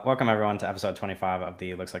Welcome everyone to episode 25 of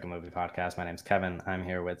the Looks Like a Movie podcast. My name's Kevin. I'm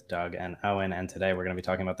here with Doug and Owen, and today we're going to be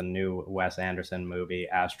talking about the new Wes Anderson movie,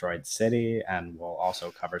 Asteroid City, and we'll also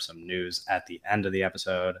cover some news at the end of the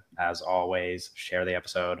episode. As always, share the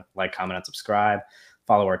episode, like, comment, and subscribe.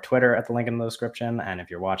 Follow our Twitter at the link in the description, and if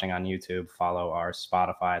you're watching on YouTube, follow our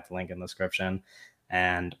Spotify at the link in the description.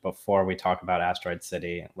 And before we talk about Asteroid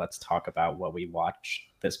City, let's talk about what we watched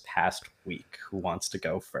this past week. Who wants to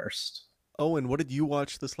go first? Owen, what did you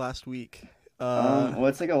watch this last week? Well,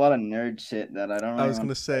 it's like a lot of nerd shit that I don't I really was want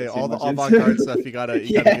gonna to say dive too all the much avant-garde into. stuff you gotta give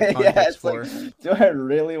Yeah, context it's like, for. do I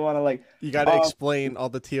really want to like? You gotta Um, explain all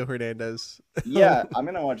the Tio Hernandez. yeah, I'm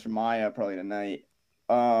gonna watch Maya probably tonight.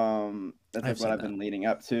 That's I've like what seen I've that. been leading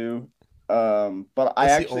up to. But I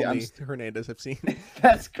That's the actually, only Hernandez I've seen.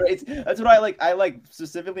 that's great. That's what I like. I like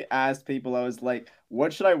specifically asked people. I was like,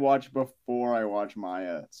 what should I watch before I watch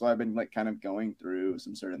Maya? So I've been like kind of going through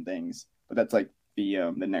some certain things, but that's like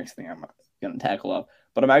the next thing I'm gonna tackle up.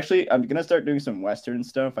 But I'm gonna start doing some Western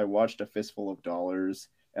stuff. I watched A Fistful of Dollars,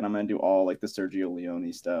 and I'm gonna do all like the Sergio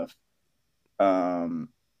Leone stuff. Um,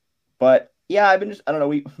 but yeah, I've been just I don't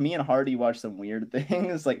know. Me and Hardy watched some weird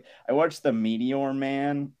things. Like I watched The Meteor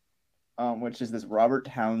Man, which is this Robert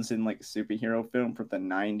Townsend like superhero film from the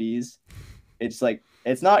 '90s. It's like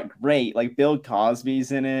it's not great. Like Bill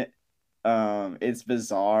Cosby's in it. It's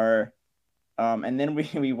bizarre. And then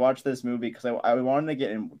we watched this movie because I wanted to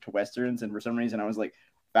get into westerns, and for some reason I was like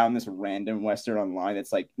found this random western online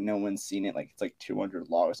that's like no one's seen it. Like it's like 200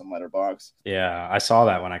 logs on Letterbox. Yeah, I saw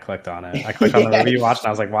that when I clicked on it. I clicked on the Yeah. review watch and I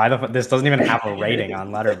was like, why this doesn't even have a rating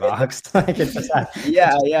on Letterboxd. Like it just had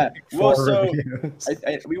Yeah, yeah. Well, four so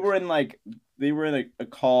reviews. we were in like they were in a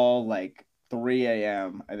call like 3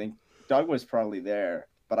 a.m. I think Doug was probably there,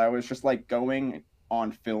 but I was just like going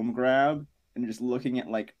on Film Grab and just looking at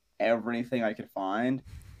like everything I could find,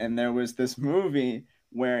 and there was this movie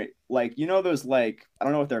where like those like I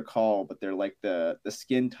don't know what they're called, but they're like the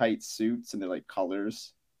skin tight suits and they're like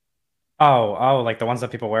colors. Oh, like the ones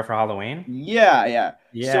that people wear for Halloween? Yeah, yeah.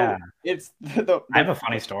 Yeah. So it's the I the have a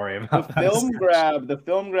funny story the about those.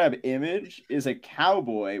 film grab image is a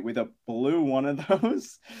cowboy with a blue one of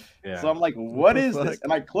those. So Yeah. I'm like, What what the is fuck? this?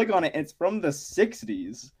 And I click on it, and it's from the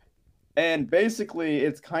 60s. And basically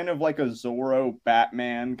it's kind of like a Zorro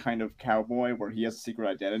Batman kind of cowboy where he has a secret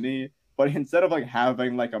identity. But instead of like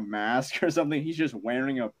having like a mask or something, he's just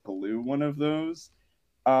wearing a blue one of those.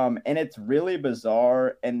 And it's really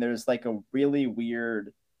bizarre, and there's like a really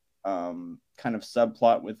weird kind of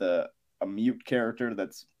subplot with a mute character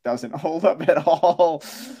that's doesn't hold up at all.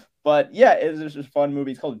 But yeah, it's just a fun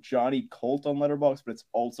movie. It's called Johnny Colt on Letterboxd, but it's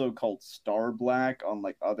also called Star Black on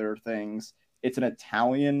like other things. It's an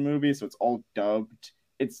Italian movie, so it's all dubbed.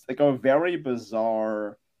 It's like a very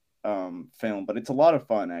bizarre film, but it's a lot of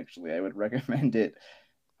fun actually. I would recommend it.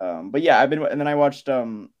 But yeah, and then I watched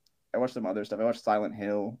some other stuff. I watched Silent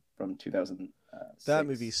Hill from That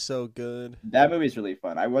movie's 2006. so good. That movie is really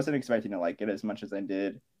fun. I wasn't expecting to like it as much as I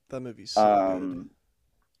did. That movie's so good. Um,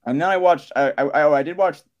 and then I watched. I did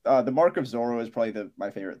watch. The Mark of Zorro is probably my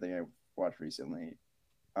favorite thing I watched recently.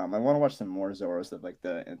 I want to watch some more Zorro stuff, like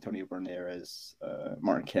the Antonio Banderas,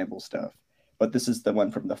 Martin Campbell stuff. But this is the one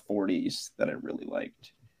from the '40s that I really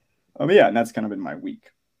liked. Yeah, and that's kind of been my week.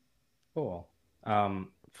 Cool.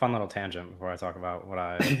 Fun little tangent before I talk about what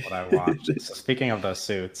I watched. So speaking of those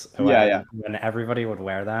suits, Yeah, yeah. when everybody would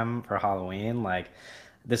wear them for Halloween, like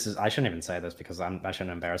I shouldn't even say this because I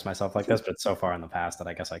shouldn't embarrass myself like this, but it's so far in the past that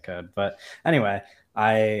I guess I could. But anyway,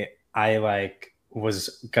 I like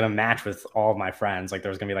was gonna match with all of my friends. Like there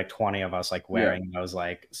was gonna be like 20 of us like Yeah. wearing those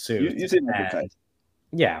like You suits. seem like a And type.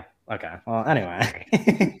 yeah. Okay. Well,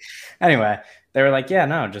 anyway. Anyway, they were like, "Yeah,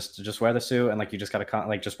 no, just wear the suit and like you just got to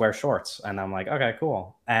like just wear shorts." And I'm like, "Okay,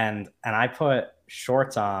 cool." And I put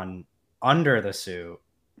shorts on under the suit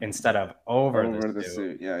instead of over the Over the suit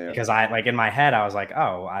suit. Yeah, yeah. because I like in my head I was like,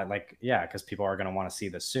 "Oh, I like yeah, because people are going to want to see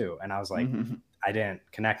the suit." And I was like, Mhm. I didn't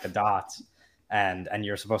connect the dots and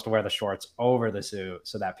you're supposed to wear the shorts over the suit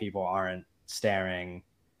so that people aren't staring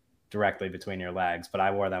directly between your legs, but I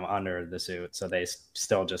wore them under the suit, so they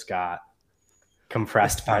still just got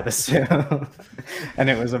compressed by the suit, and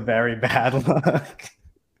it was a very bad look.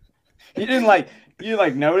 You didn't like you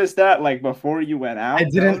like notice that like before you went I out?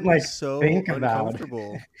 That didn't would be like so think about it.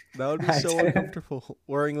 uncomfortable. That would be I so didn't, uncomfortable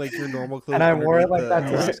wearing like your normal and clothes I wore it underneath like the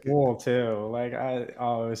that to mask. school too. Like it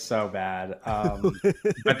was so bad.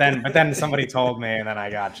 But then somebody told me, and then I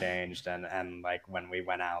got changed, and like when we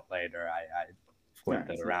went out later, I flipped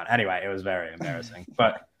it Nice. around. Anyway, it was very embarrassing.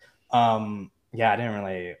 But yeah, I didn't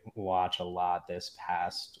really watch a lot this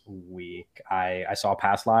past week. I saw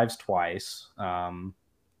Past Lives twice.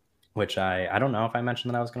 which I don't know if I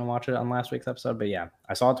mentioned that I was going to watch it on last week's episode, but yeah,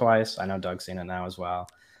 I saw it twice. I know Doug's seen it now as well.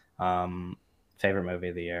 Um, Favorite movie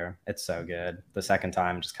of the year. It's so good. The second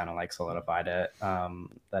time just kind of like solidified it.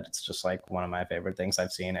 That it's just like one of my favorite things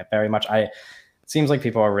I've seen. It very much. It seems like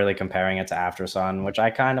people are really comparing it to After Sun, which I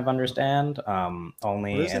kind of understand. But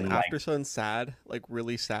Only isn't in like After Sun sad? Like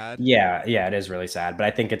really sad? yeah, it is really sad, but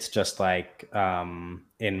I think it's just like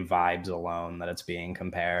in vibes alone that it's being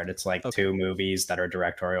compared. It's like Okay. two movies that are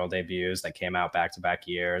directorial debuts that came out back to back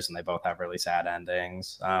years, and they both have really sad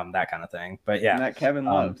endings, that kind of thing. But And yeah, that Kevin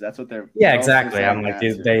um, loves. That's what they're yeah, both just exactly. like I'm like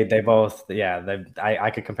masters. they both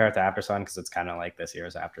I could compare it to After Sun because it's kind of like this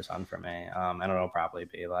year's After Sun for me, and it'll probably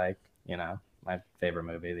be like my favorite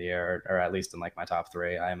movie of the year, or at least in like my top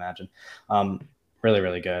three, I imagine. Really,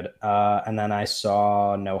 really good. And then I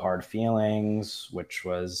saw No Hard Feelings, which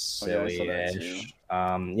was Oh yeah, I saw that too. silly-ish.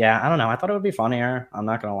 Yeah, I don't know. I thought it would be funnier. I'm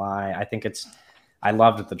not gonna lie. I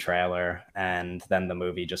loved the trailer, and then the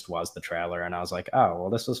movie just was the trailer, and I was like, oh, well,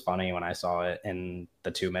 this was funny when I saw it in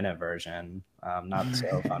the 2-minute version. Not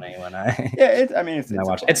so funny when I Yeah, I mean, when I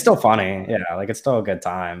watched. funny, It's still funny. fun. Yeah, like it's still a good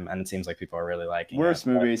time, and it seems like people are really liking Worst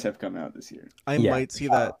it. But movies have come out this year. I yeah, might see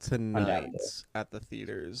oh, that tonight undoubtedly. at the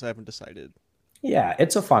theaters. I haven't decided. Yeah,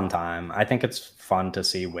 it's a fun time. I think it's fun to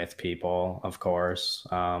see with people, of course.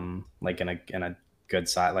 Like in a good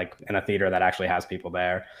side, like in a theater that actually has people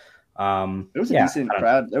there. It was a Yeah, decent I don't know.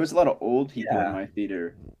 crowd. There was a lot of old people in Yeah, my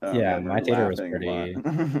theater yeah. that were My theater was laughing a lot.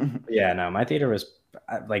 pretty. Yeah, no, my theater was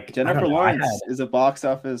like I don't Jennifer know. I Lawrence is a box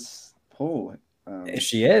office pull.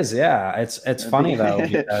 she is. Yeah, it's That'd be- funny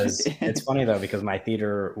though because my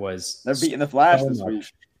theater was They're beating the Flash so this week.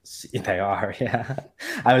 much. They are, yeah.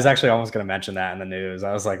 I was actually almost going to mention that in the news.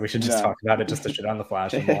 I was like, we should just No. talk about it just to shit on the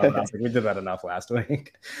Flash some more. But I was like, we did that enough last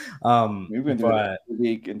week. We've been doing it every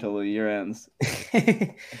week until the year ends.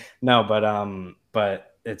 No,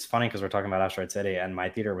 but it's funny because we're talking about Asteroid City, and my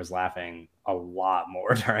theater was laughing a lot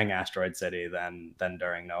more during Asteroid City than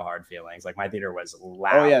during No Hard Feelings. Like my theater was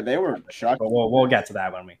loud. Oh yeah, they were shocked. But we'll get to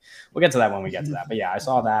that when we get to that. But yeah, I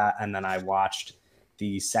saw that, and then I watched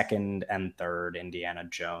the second and third Indiana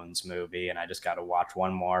Jones movie, and I just got to watch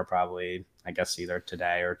one more, probably I guess either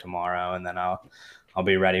today or tomorrow, and then I'll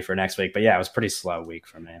be ready for next week. But yeah, it was a pretty slow week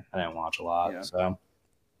for me. I didn't watch a lot, Yeah. so.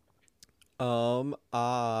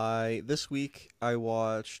 I this week I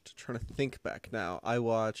watched. Trying to think back now. I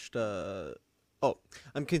watched.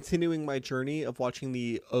 I'm continuing my journey of watching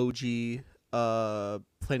the OG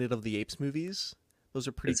Planet of the Apes movies. Those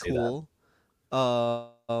are pretty Did see cool.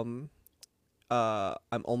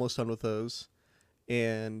 I'm almost done with those,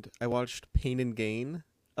 and I watched Pain and Gain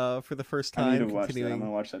for the first I need time. to watch that. I'm Continuing.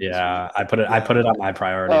 gonna watch that. Yeah, This week. I put it on my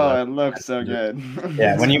priority Oh, list. it looks so good.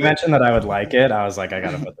 Yeah, when you mentioned that I would like it, I was like, I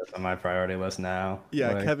gotta put this on my priority list now.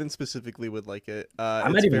 Yeah, Like, Kevin specifically would like it. I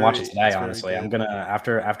It's might even watch it very- today. it's very Honestly, I'm good. gonna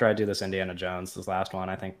after I do this Indiana Jones, this last one.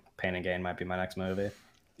 I think Pain and Gain might be my next movie.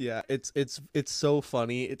 Yeah, it's so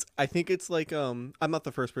funny. I think it's like I'm not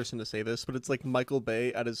the first person to say this, but it's like Michael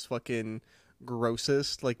Bay at his fucking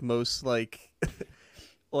grossest, like most like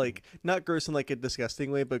like not gross in like a disgusting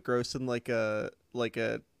way, but gross in like a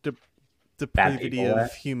depravity people way?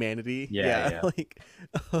 of humanity. Yeah. like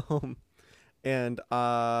and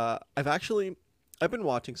I've been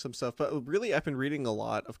watching some stuff, but really I've been reading a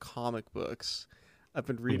lot of comic books. I've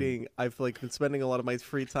like been spending a lot of my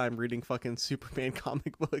free time reading fucking Superman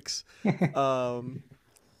comic books. And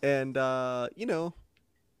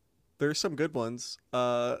there's some good ones.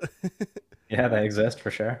 Yeah, they exist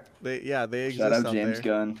for sure. They exist Shout out out James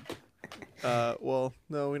there. Gunn. Well,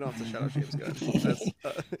 no, we don't have to shout out James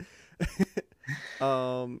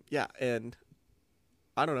Gunn. Yeah, and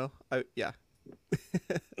I don't know.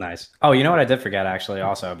 Nice. Oh, you know what I did forget actually,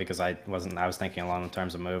 also because I was thinking along the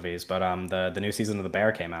terms of movies, but the new season of The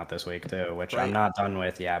Bear came out this week too, which I'm Right. not done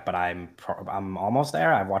with yet, but I'm almost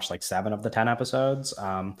there. I've watched like 7 of the 10 episodes.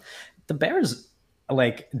 The Bears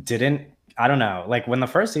like didn't I don't know, like when the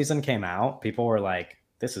first season came out, people were like,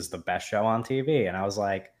 "This is the best show on TV," and I was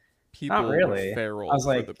like, People were really. feral I was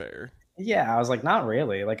for like, the Bear. yeah, I was like, not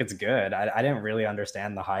really. Like, it's good. I didn't really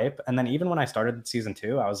understand the hype. And then even when I started season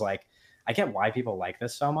 2, I was like, I get why people like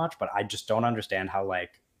this so much, but I just don't understand how,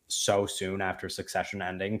 like, so soon after Succession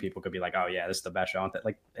ending, people could be like, oh, yeah, this is the best show.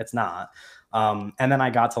 Like, it's not. And then I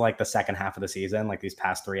got to, like, the second half of the season, like, these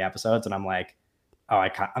past 3 episodes, and I'm like, oh,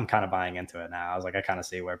 I'm kind of buying into it now. I was like, I kind of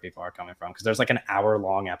see where people are coming from. Because there's, like, an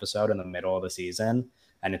hour-long episode in the middle of the season,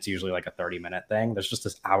 and it's usually, like, a 30-minute thing. There's just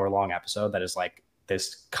this hour-long episode that is, like,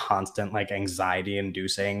 this constant like anxiety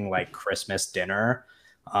inducing like Christmas dinner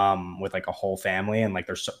with like a whole family, and like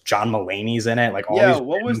there's John Mulaney's in it, like all Yeah, these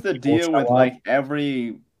what was random the people deal with show up. like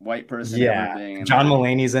every white person ever Yeah, being in John that?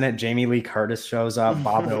 Mulaney's in it. Jamie Lee Curtis shows up.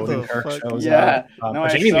 Bob What the Odenkirk fuck? shows up. Yeah, no, But I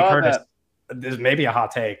Jamie Lee saw Curtis that. is maybe a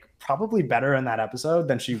hot take. Probably better in that episode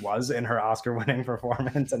than she was in her Oscar-winning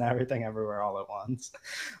performance and Everything Everywhere All at Once.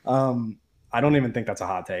 I don't even think that's a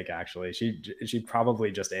hot take. Actually, she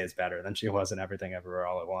probably just is better than she was in Everything Everywhere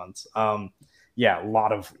All at Once. Yeah, a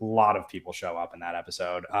lot of people show up in that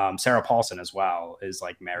episode. Sarah Paulson as well is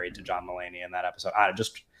like married to John Mulaney in that episode.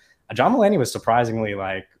 John Mulaney was surprisingly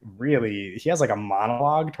like really. He has like a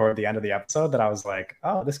monologue toward the end of the episode that I was like,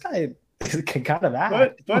 oh, this guy can kind of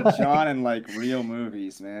act. Put Like, John in like real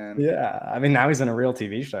movies, man. yeah, I mean now he's in a real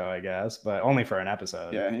TV show, I guess, but only for an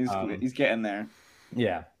episode. Yeah, he's getting there.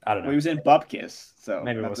 Yeah, I don't know. Well, he was in Bupkis, so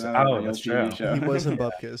Maybe that's we'll see. another Oh, real that's TV true. show. He was in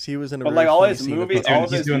Bupkis. He was in a But really like all funny his scene of movies,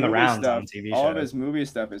 Bupkis. He's doing the movie rounds stuff, on TV all of shows. his movie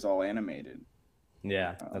stuff is all animated.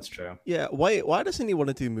 Yeah, that's true. Yeah, why doesn't he want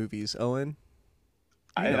to do movies, Owen?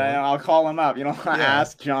 You know. I'll call him up. Yeah.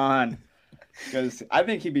 Ask John because I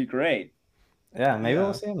think he'd be great. Yeah, maybe Yeah.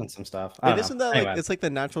 we'll see him in some stuff. And isn't that Anyway. like it's like the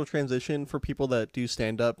natural transition for people that do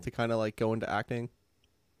stand up to kind of like go into acting?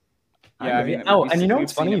 Yeah, I mean, oh, we've and you know we've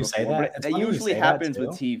what's funny seen it you say before, that? but It's it funny you usually say that, happens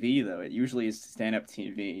with too. TV though. It usually is stand-up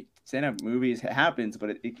TV. Stand-up movies it happens,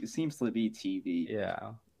 but it seems to be TV.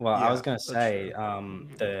 Yeah. Well, I Yeah, was gonna that's say,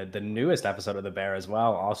 the newest episode of The Bear as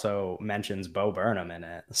well also mentions Bo Burnham in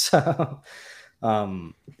it. So,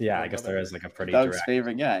 yeah, I guess there is like a Doug's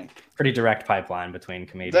favorite guy. pretty direct pipeline between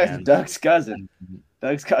comedians. Doug's cousin.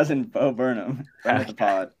 Doug's cousin, Bo Burnham, from the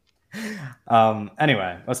pod.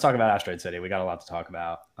 Anyway, let's talk about Asteroid City. We got a lot to talk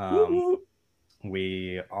about. Woo-woo.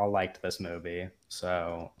 We all liked this movie,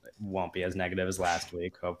 so it won't be as negative as last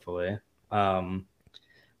week, hopefully.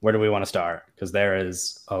 Where do we want to start? Because there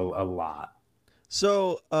is a lot.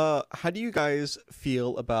 So, how do you guys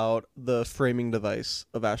feel about the framing device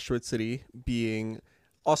of Asteroid City being?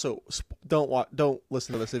 Also, don't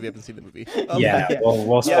listen to this if you haven't seen the movie. Yeah,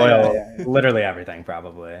 we'll spoil literally everything,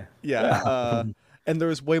 probably. Yeah. And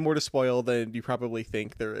there's way more to spoil than you probably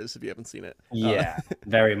think there is if you haven't seen it. Yeah,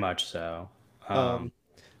 very much so.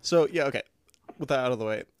 So yeah, okay. With that out of the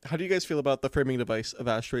way, how do you guys feel about the framing device of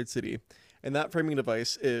Asteroid City? And that framing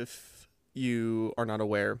device, if you are not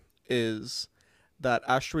aware, is that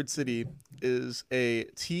Asteroid City is a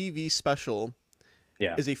TV special.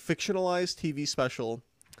 Yeah. Is a fictionalized TV special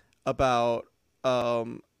about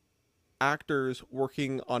actors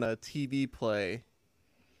working on a TV play.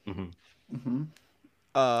 Mm-hmm.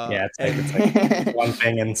 Yeah, it's like one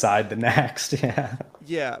thing inside the next. Yeah.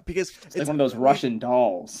 Yeah, because it's like one of those Russian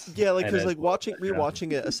dolls. Yeah, like because It is like yeah.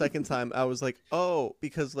 rewatching it a second time, I was like, oh,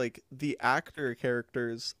 because like the actor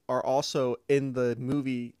characters are also in the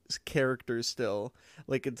movie characters still.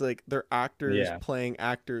 Like it's like they're actors playing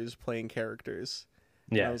characters.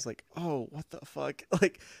 And Yeah. I was like, oh, what the fuck?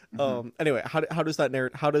 Like, anyway, how does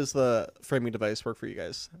how does the framing device work for you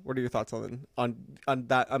guys? What are your thoughts on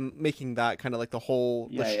that? I'm making that kind of like the whole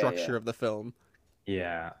structure of the film.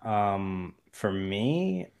 Yeah. For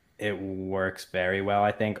me, it works very well,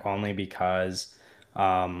 I think, only because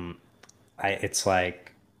it's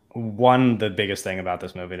like the biggest thing about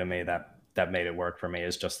this movie to me that made it work for me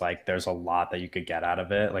is just like there's a lot that you could get out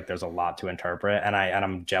of it. Like there's a lot to interpret. And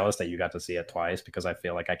I'm jealous that you got to see it twice because I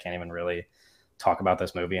feel like I can't even really talk about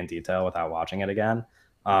this movie in detail without watching it again.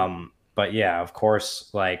 But yeah, of course,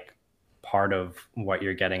 like part of what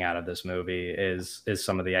you're getting out of this movie is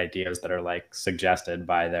some of the ideas that are like suggested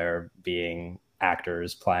by there being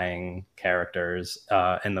actors playing characters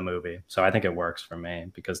in the movie. So I think it works for me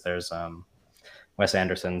because there's Wes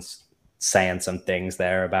Anderson's saying some things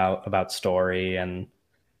there about story and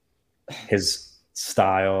his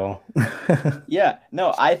style. Yeah,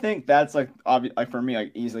 no, I think that's like for me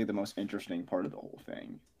like easily the most interesting part of the whole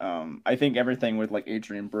thing. I think everything with like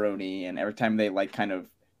Adrian Brody and every time they like kind of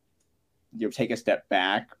take a step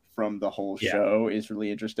back from the whole show is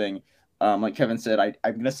really interesting. Like Kevin said,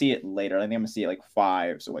 I'm gonna see it later. I think I'm gonna see it like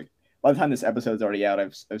 5. So like by the time this episode's already out,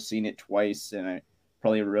 I've seen it twice and I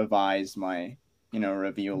probably revised my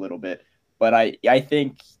review a little bit. But I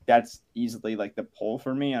think that's easily like the pull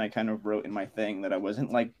for me, and I kind of wrote in my thing that I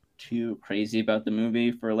wasn't like too crazy about the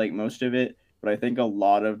movie for like most of it, but I think a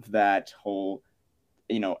lot of that whole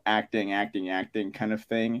acting kind of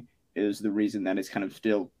thing is the reason that it's kind of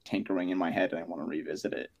still tinkering in my head and I want to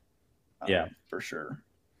revisit it. Yeah, for sure.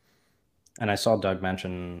 And I saw Doug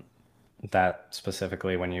mention that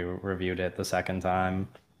specifically when you reviewed it the second time.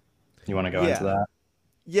 You want to go into that?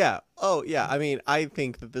 Yeah. Oh, yeah. I mean, I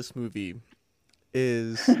think that this movie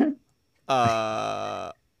is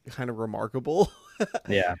kind of remarkable.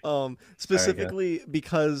 Yeah, very good. Specifically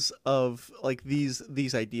because of like these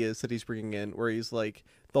ideas that he's bringing in, where he's like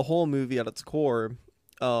the whole movie at its core,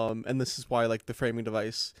 and this is why like the framing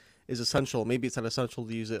device is essential. Maybe it's not essential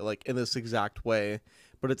to use it like in this exact way,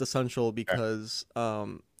 but it's essential Sure. because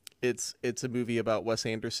it's a movie about Wes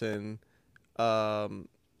Anderson. Um,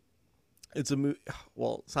 it's a movie.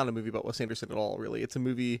 Well, it's not a movie about Wes Anderson at all, really. It's a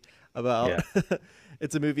movie about Yeah,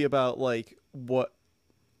 it's a movie about like what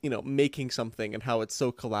making something and how it's so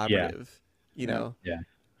yeah, collaborative, you Yeah. know, yeah,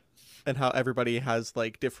 and how everybody has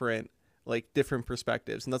like different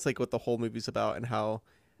perspectives, and that's like what the whole movie's about, and how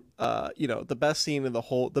the best scene in the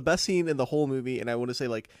whole movie, and I want to say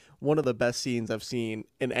like one of the best scenes I've seen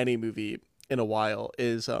in any movie in a while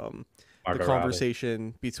is the Margot Robbie. conversation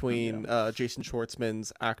Yeah. between Jason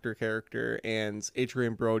Schwartzman's actor character and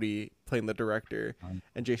Adrian Brody playing the director,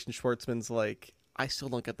 and Jason Schwartzman's like, I still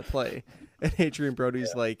don't get the play. And Adrian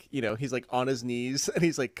Brody's Yeah, like, he's like on his knees and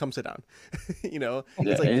he's like, come sit down. Yeah,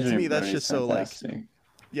 It's like to me Adrian that's Brody is just so like, fantastic.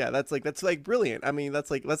 yeah, that's like brilliant. I mean, that's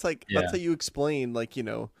how yeah, you explain like,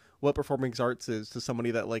 what performing arts is to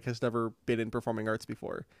somebody that like has never been in performing arts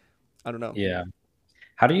before. I don't know. yeah.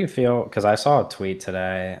 How do you feel? Because I saw a tweet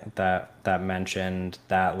today that mentioned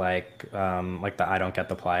that like the I don't get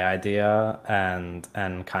the play idea, and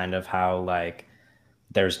kind of how like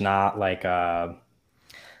there's not like a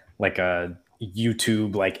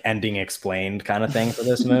YouTube like ending explained kind of thing for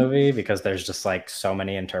this movie, because there's just like so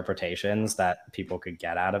many interpretations that people could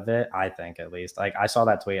get out of it. I think, at least, like, I saw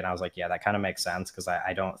that tweet and I was like, yeah, that kind of makes sense, because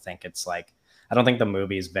I don't think it's like, I don't think the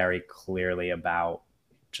movie is very clearly about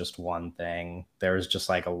just one thing. There's just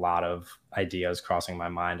like a lot of ideas crossing my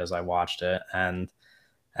mind as I watched it, and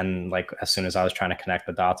like as soon as I was trying to connect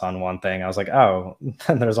the dots on one thing, I was like, oh,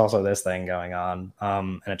 there's also this thing going on.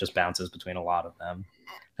 And it just bounces between a lot of them.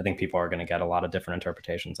 I think people are going to get a lot of different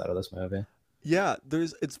interpretations out of this movie. Yeah,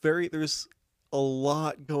 there's a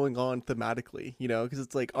lot going on thematically, because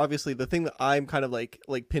it's like obviously the thing that I'm kind of like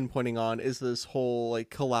pinpointing on is this whole like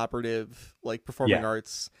collaborative like performing Yeah,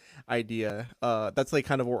 arts idea. That's like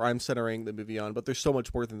kind of where I'm centering the movie on, but there's so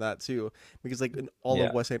much more than that too, because like in all of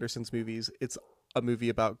yeah, Wes Anderson's movies, it's a movie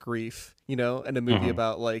about grief, and a movie hmm,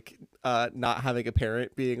 about like not having a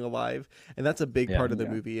parent being alive, and that's a big yeah, part of the Yeah.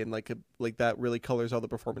 movie, and like that really colors all the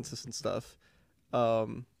performances and stuff.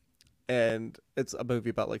 Um and it's a movie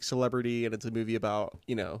about like celebrity, and it's a movie about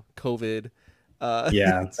COVID.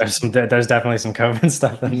 yeah. It's, There's definitely some COVID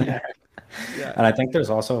stuff in Yeah. there. yeah, And I think there's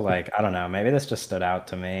also like, I don't know, maybe this just stood out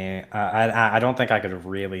to me. I don't think I could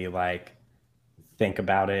really like think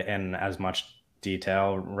about it in as much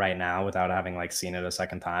detail right now without having like seen it a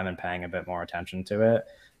second time and paying a bit more attention to it.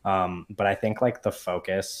 But I think like the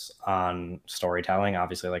focus on storytelling,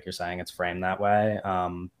 obviously, like you're saying, it's framed that way.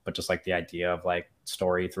 But just like the idea of like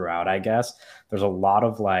story throughout, I guess there's a lot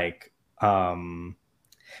of like, I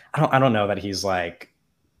don't know that he's like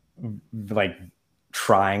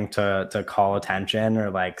trying to call attention or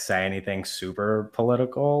like say anything super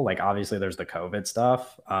political. Like, obviously there's the COVID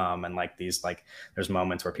stuff, and like these like there's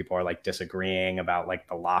moments where people are like disagreeing about like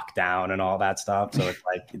the lockdown and all that stuff, so it's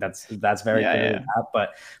like that's very Yeah. clearly Yeah.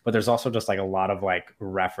 that. But there's also just like a lot of like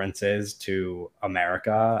references to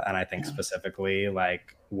America, and I think Yeah. specifically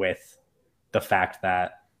like with the fact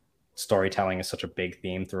that storytelling is such a big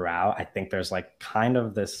theme throughout. I think there's like kind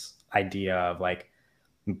of this idea of like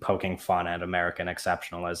poking fun at American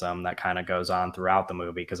exceptionalism that kind of goes on throughout the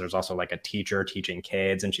movie, because there's also like a teacher teaching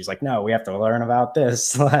kids and she's like, no, we have to learn about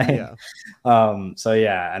this. Like, yeah. so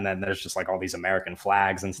yeah, and then there's just like all these American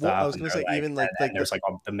flags and Well, I stuff, was and gonna they're say like, even and, like and there's like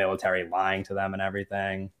all the military lying to them and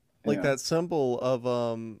everything. like Yeah. that symbol of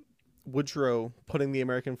Woodrow putting the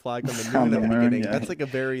American flag on the On moon the at the moon. beginning. Yeah.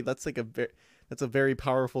 That's a very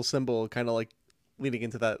powerful symbol, kind of like leading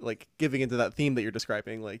into that, like giving into that theme that you're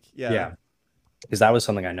describing. Like, yeah, Yeah, because that was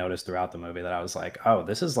something I noticed throughout the movie, that I was like, oh,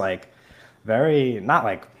 this is like very not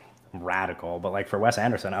like radical, but like for Wes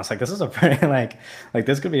Anderson, I was like, this is a pretty like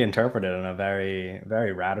this could be interpreted in a very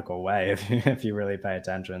very radical way if you really pay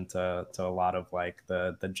attention to a lot of like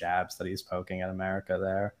the jabs that he's poking at America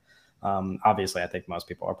there. Obviously, I think most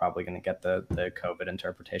people are probably going to get the COVID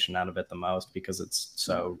interpretation out of it the most, because it's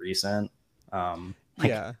Yeah. so recent. Like,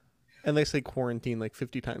 yeah. And they say quarantine like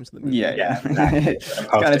 50 times in the movie. Yeah. yeah, Yeah. exactly. It's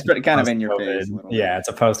kind of Post in your face a COVID, little bit. yeah, it's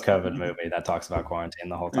a post COVID movie that talks about quarantine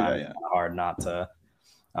the whole time. Yeah. It's Yeah. kind of hard not to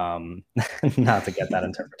um not to get that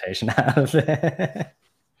interpretation out of it.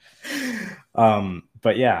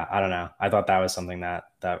 But yeah, I don't know, I thought that was something that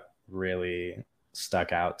really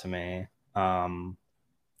stuck out to me.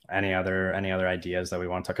 Any other ideas that we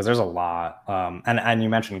want to, because there's a lot, and you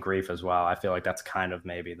mentioned grief as well. I feel like that's kind of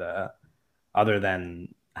maybe the, other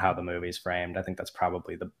than how the movie's framed. I think that's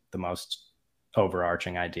probably the most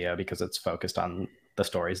overarching idea because it's focused on the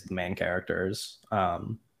stories of the main characters.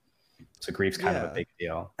 So grief's kind of a Yeah. big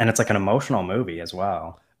deal, and it's like an emotional movie as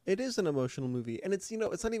well. It is an emotional movie, and it's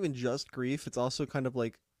it's not even just grief. It's also kind of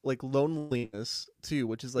like loneliness too,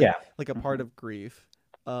 which is Yeah. like a part of grief.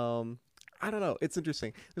 Um, I don't know. It's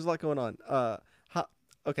interesting. There's a lot going on. How,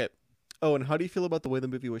 okay. Oh, and how do you feel about the way the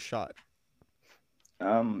movie was shot?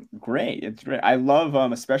 Great. It's great. I love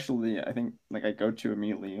especially I think like I go to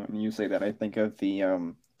immediately when you say that I think of the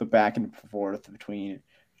back and forth between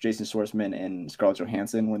Jason Schwartzman and Scarlett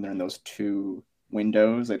Johansson when they're in those two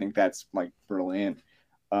windows. I think that's like brilliant.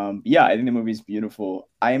 Yeah, I think the movie's beautiful.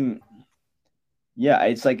 Yeah,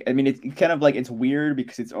 it's like I mean it's kind of like it's weird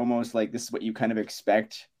because it's almost like this is what you kind of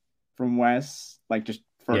expect from Wes, like just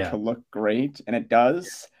for it Yeah. to look great, and it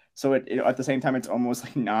does. So at the same time, it's almost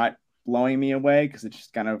like not blowing me away because it's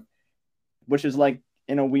just kind of, which is like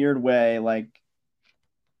in a weird way, like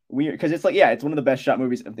weird because it's like yeah, it's one of the best shot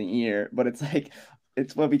movies of the year, but it's like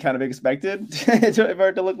it's what we kind of expected for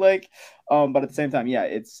it to look like. But at the same time, yeah,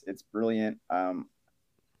 it's brilliant.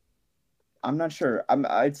 I'm not sure.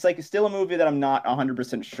 It's like still a movie that I'm not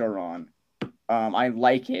 100% sure on. I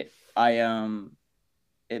like it.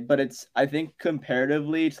 But it's I think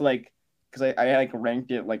comparatively to like because I like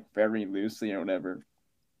ranked it like very loosely or whatever.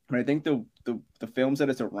 But I think the films that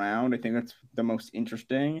it's around, I think that's the most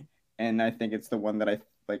interesting, and I think it's the one that I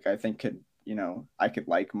like. I think could I could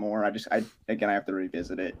like more. I again I have to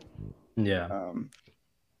revisit it. Yeah.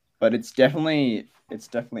 But it's definitely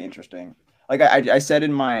interesting. Like I said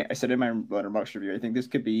in my Letterboxd review, I think this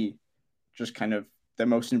could be just kind of the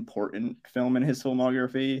most important film in his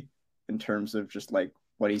filmography in terms of just like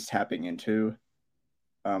what he's tapping into.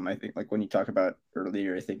 I think like when you talk about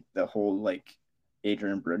earlier, I think the whole like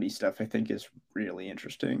Adrian Brody stuff I think is really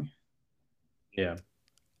interesting. Yeah.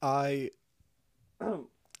 I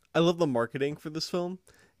I love the marketing for this film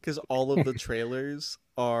because all of the trailers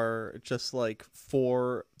are just like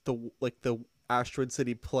for the Asteroid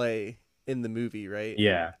City play in the movie, right?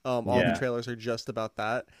 Yeah. All the Yeah. trailers are just about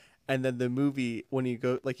that. And then the movie, when you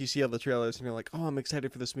go, like, you see all the trailers and you're like, oh, I'm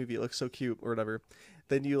excited for this movie. It looks so cute or whatever.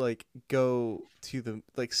 Then you, like, go to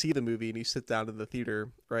see the movie and you sit down in the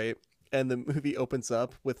theater, right? And the movie opens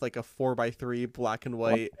up with, like, a 4:3 black and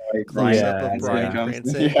white close Yeah, up of Bryan yeah.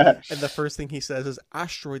 Cranston. Yeah. And the first thing he says is,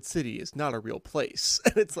 Asteroid City is not a real place.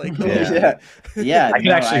 And it's like, oh, Yeah. Yeah. Yeah, I could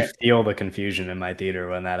no, actually feel the confusion in my theater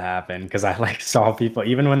when that happened because I like saw people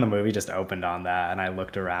even when the movie just opened on that and I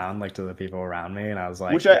looked around like to the people around me and I was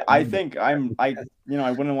like, which I think I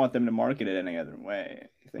wouldn't want them to market it any other way.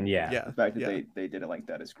 I think yeah, yeah. the fact that Yeah. they did it like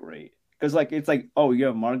that is great because like it's like oh you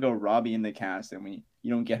have Margot Robbie in the cast and you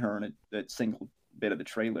don't get her in a single bit of the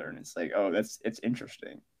trailer and it's like oh it's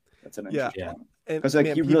interesting. That's an Yeah. interesting yeah, And because like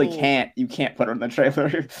man, you really people... can't put her in the trailer.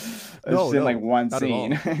 It's No, in like no, one not at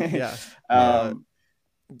all. scene. Yeah. Uh, um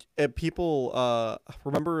and people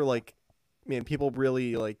remember like, man, people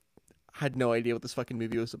really like had no idea what this fucking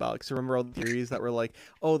movie was about. Because remember all the theories that were like,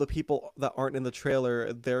 oh, the people that aren't in the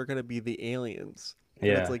trailer, they're gonna be the aliens.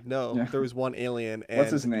 And it's yeah. like, no, yeah. there was one alien,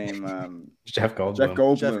 What's his and name? Jeff Jeff Goldblum,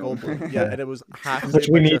 Goldblum. Jeff Goldblum. Yeah, and it was half which played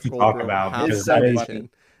we by need Jeff to talk Goldblum, about half because It's so that is funny.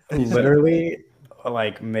 literally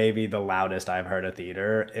like maybe the loudest I've heard a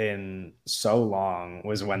theater in so long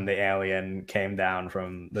was when the alien came down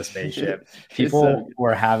from the spaceship. It's so People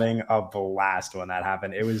were having a blast when that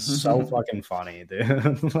happened. It was so fucking funny, dude.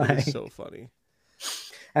 It is Like, so funny.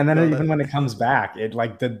 and then No, even that when it comes back, it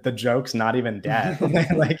like the joke's not even dead.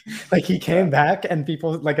 like he came back and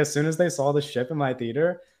people like as soon as they saw the ship in my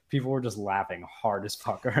theater, people were just laughing hard as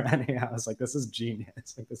fuck already. I was like, this is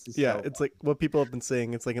genius. Like this is yeah, so it's like what people have been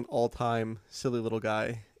saying. It's like an all-time silly little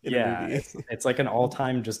guy in a yeah, movie. it's like an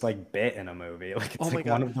all-time just like bit in a movie. Like Oh it's my like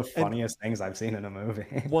one god! of the And funniest things I've seen in a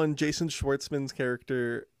movie. one Jason Schwartzman's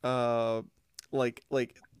character,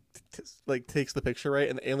 like takes the picture right,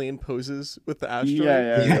 and the alien poses with the asteroid.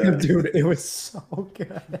 Yeah, dude, it was so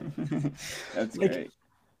good. That's Like, great.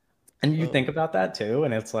 and you Oh, think about that too,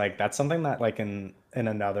 and it's like that's something that like in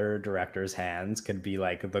another director's hands could be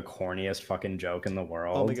like the corniest fucking joke in the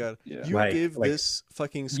oh my world. god! Yeah. You Like give like this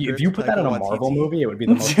fucking if script you to put that Taika in a Marvel Waititi. movie, it would be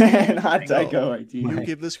the most Not No. Taika Waititi. You like,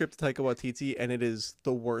 give this script to Taika Waititi, and it is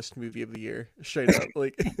the worst movie of the year, straight up.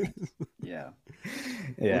 Like, Yeah.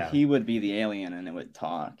 yeah. Well, he would be the alien and it would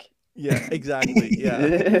talk. yeah, exactly. Yeah,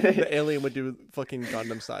 the alien would do fucking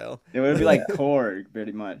Gundam style. It would be like Korg,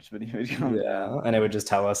 pretty much, but he would come Yeah, down. and it would just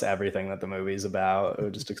tell us everything that the movie's about. It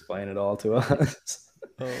would just explain it all to us.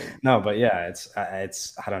 Um, No, but yeah, it's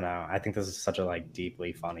I don't know. I think this is such a like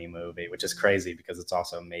deeply funny movie, which is crazy because it's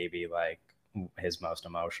also maybe like his most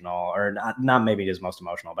emotional, or not maybe his most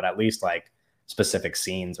emotional, but at least like specific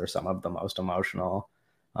scenes are some of the most emotional.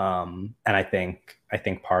 And I think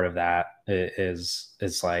part of that is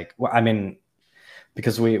like, well, I mean,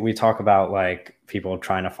 because we talk about like people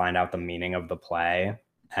trying to find out the meaning of the play,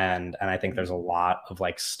 and I think there's a lot of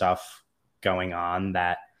like stuff going on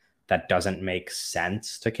that doesn't make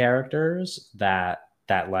sense to characters that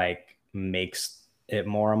like makes it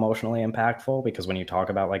more emotionally impactful, because when you talk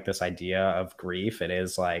about like this idea of grief, it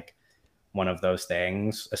is like one of those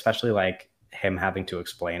things, especially like him having to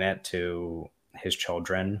explain it to his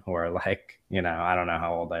children who are like, I don't know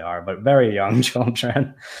how old they are, but very young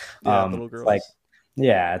children. Yeah, little It's like, girls.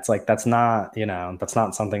 yeah, it's like that's not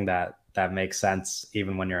something that makes sense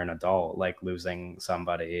even when you're an adult, like losing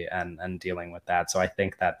somebody and dealing with that. So I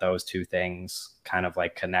think that those two things kind of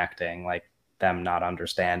like connecting, like them not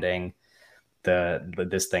understanding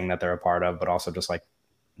this thing that they're a part of, but also just like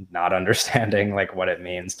not understanding like what it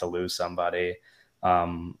means to lose somebody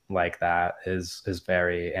like that is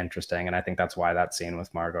very interesting. And I think that's why that scene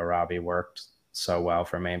with Margot Robbie worked so well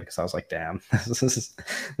for me, because I was like, damn, this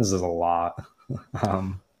is a lot.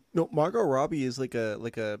 um No, Margot Robbie is like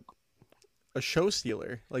a show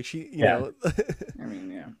stealer. Like she, yeah, I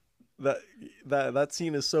mean, yeah. that that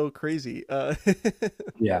scene is so crazy.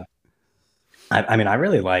 yeah. I mean, I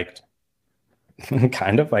really liked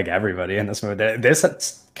kind of like everybody in this movie.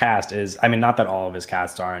 This cast is, I mean, not that all of his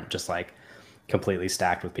casts aren't just like completely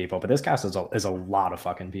stacked with people, but this cast is a lot of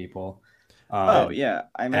fucking people. Oh Um, yeah,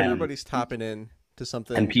 I mean, and Everybody's tapping in to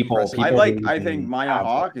and something people impressive I people here. who like. I think even Maya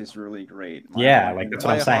have like, Hawke is really great. Maya yeah, Hawke like and that's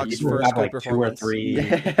what I'm Maya saying. Hawke's People who great. first have good like two or performance. three,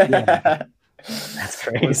 yeah, Yeah. that's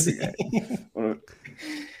What's the crazy. guy?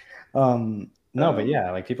 No, but Um.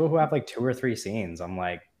 yeah, like people who have like two or three scenes, I'm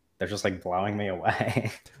like, they're just like blowing me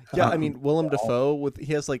away. Yeah, I mean Willem Well, Dafoe with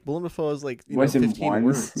he has like Willem Dafoe has like Was in 15 ones.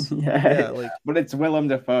 words. Yeah, Yeah, like but it's Willem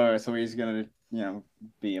Dafoe, so he's gonna,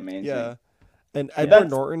 be yeah, amazing. and Yeah, Edward that's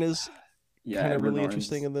Norton is yeah. kind of Edward really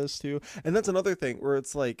interesting Norton's. in this too. And that's another thing where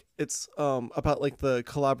it's like it's about like the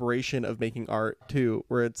collaboration of making art too,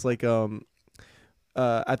 where it's like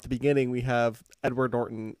at the beginning we have Edward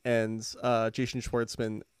Norton and Jason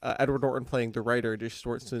Schwartzman. Edward Norton playing the writer,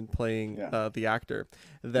 Jason Schwartzman playing Yeah. the actor.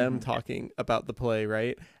 Them Mhm. talking about the play,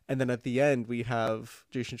 right? And then at the end we have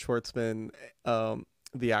Jason Schwartzman,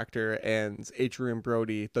 the actor, and Adrian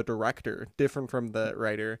Brody, the director, different from the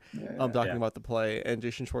writer, Yeah. talking yeah, about the play. And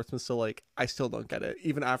Jason Schwartzman's still like, I still don't get it,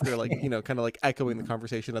 even after like kind of like echoing the Mhm.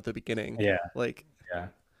 conversation at the beginning, yeah, like yeah.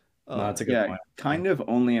 No, that's um a good Yeah, point. kind of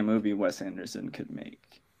only a movie Wes Anderson could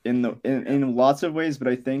make in lots of ways, but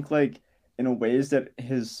I think like in a ways that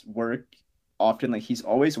his work often like he's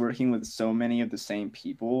always working with so many of the same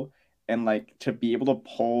people, and like to be able to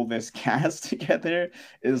pull this cast together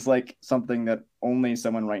is like something that only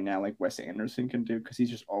someone right now like Wes Anderson can do, because he's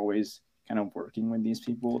just always kind of working with these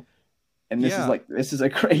people. And yeah. this is a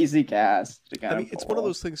crazy cast to I kind mean, of it's pull one of off.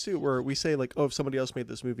 those things too, where we say like, "Oh, if somebody else made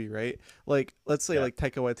this movie, right?" Like, let's say Yeah, like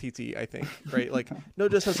Taika Waititi, I think, right? Like, no,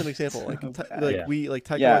 just as an example, like, So bad. like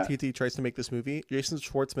yeah, Taika Yeah, Waititi tries to make this movie, Jason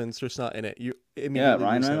Schwartzman's just not in it. You yeah, immediately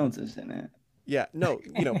Ryan lose him. Reynolds is in it. Yeah, no,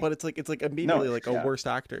 but it's like No, immediately like a yeah. worst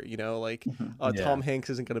actor, like yeah, Tom Hanks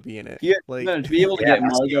isn't gonna be in it. Yeah, Like, no, to be able to yeah. get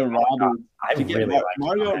See, Margot oh my God, Robbie, I really liked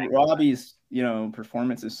Tom Margot Hanks. Robbie's,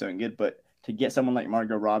 performance is so good, but to get someone like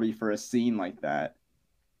Margot Robbie for a scene like that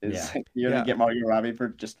is Yeah, you're gonna yeah, get Margot Robbie for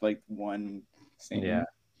just like one yeah. scene.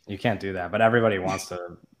 You can't do that, but everybody wants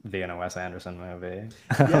to be in a Wes Anderson movie.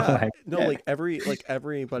 yeah, Like, no, Yeah, like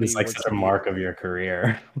it's everybody like wants such to a be. mark of your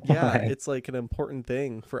career. Yeah, Like, it's like an important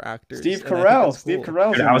thing for actors, Steve and I think Carell. it's Steve cool.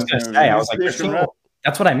 Carell's dude, I in was this gonna movie. say, I Who's was like, Steve there's Carell? people.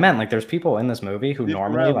 That's what I meant. Like, there's people in this movie who Steve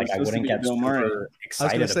normally, Carell like, was I supposed to wouldn't be get Bill Murray. super I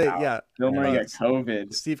was gonna excited say, about. yeah, Bill Murray got uh,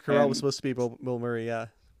 COVID, Steve Carell was and supposed to be Bill Murray, yeah.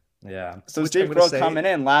 Yeah, so Which I'm Steve gonna Carell's say, coming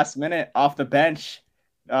in last minute off the bench.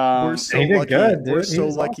 we're he so did lucky. good, We're dude. He so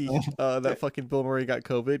was lucky awesome. that fucking Bill Murray got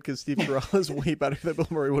COVID, because Steve Carell is way better than Bill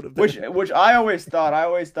Murray would have Which been. which I always thought. I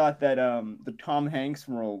always thought that the Tom Hanks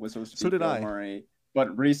role was supposed to So be did Bill I. Murray,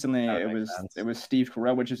 but recently That would it make was it sense. was Steve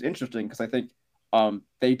Carell, which is interesting because I think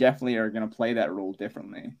they definitely are gonna play that role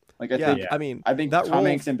differently. Like Yeah, Yeah, I mean that Tom role,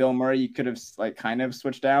 Hanks and Bill Murray you could have like kind of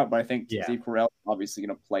switched out, but I think yeah, Steve Carell is obviously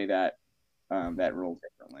gonna play that role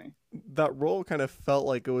differently. kind of felt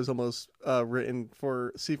like it was almost written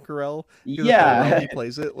for Steve Carell, because of how well Yeah, he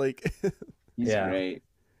plays it. Like, he's yeah, great.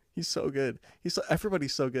 he's so good.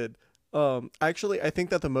 Everybody's so good. Actually, I think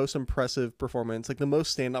that the most impressive performance, like the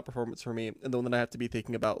most standout performance for me, and the one that I have to be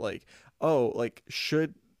thinking about, like, oh, like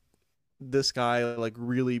should this guy like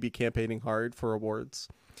really be campaigning hard for awards,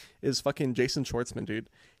 is fucking Jason Schwartzman, dude.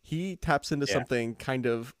 He taps into yeah, something kind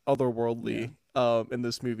of Yeah. otherworldly in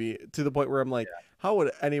this movie, to the point where I'm like, how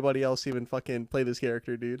would anybody else even fucking play this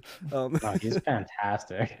character, dude? No, he's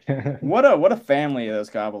fantastic. What a family those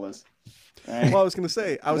Coppolas. Right? Well, I was gonna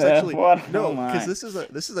say, I was actually What? Oh no, because my.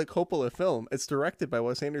 this is a Coppola film. It's directed by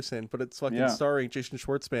Wes Anderson, but it's fucking Yeah. starring Jason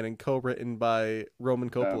Schwartzman and co-written by Roman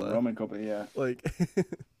Coppola. Roman Coppola. Yeah. Like,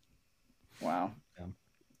 Wow.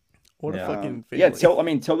 what a fucking family. Yeah.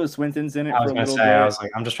 Tilda Swinton's in it I for was a gonna little say, bit. I was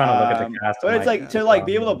like, I'm just trying to look at the cast. But it's like to like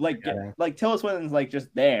be able to like forgetting. get like Tilda Swinton's like just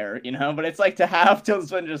there, you know. But it's like to have Tilda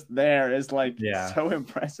Swinton just there is like so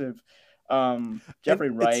impressive. Jeffrey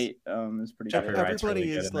Wright is pretty Jeffrey good. Wright's really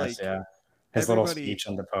Everybody good is in this, like, his little everybody speech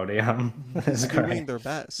on the podium is doing great. their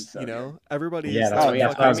best, So you good. know. Everybody Yeah, is that's like, what-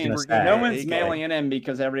 that's what I was fucking gonna bringing say. No their one's A-game. mailing it in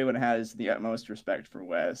because everyone has the utmost respect for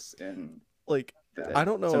Wes and Like, I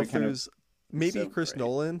don't know so if there's maybe so Chris great.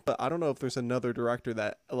 Nolan, but I don't know if there's another director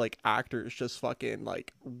that like actors just fucking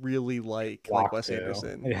like really like Flock Wes to.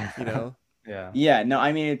 Anderson. Yeah. You know? Yeah, no,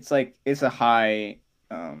 I mean it's like it's a high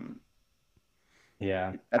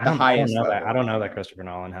Yeah, at I the don't highest know that. level. I don't know that Christopher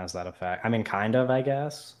Nolan has that effect. I mean, kind of, I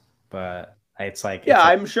guess, but it's like Yeah,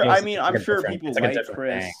 it I'm sure. feels- I mean, it's like I'm a sure different- people it's like a like different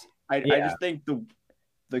Chris. thing. I Yeah. just think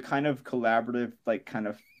the kind of collaborative, like kind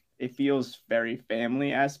of, it feels very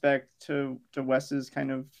family aspect to Wes's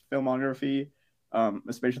kind of filmography,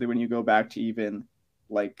 especially when you go back to even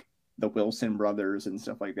like the Wilson brothers and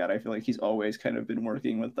stuff like that. I feel like he's always kind of been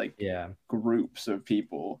working with like groups of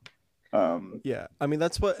people. Yeah, I mean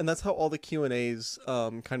that's how all the Q&As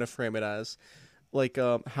kind of frame it as, like,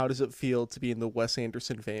 how does it feel to be in the Wes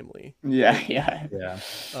Anderson family? Yeah.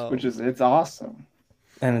 Which is it's awesome.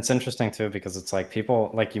 And it's interesting too because it's like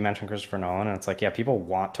people, like you mentioned Christopher Nolan, and it's like, yeah, people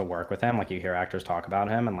want to work with him. Like you hear actors talk about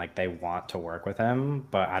him and like they want to work with him,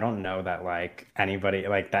 but I don't know that like anybody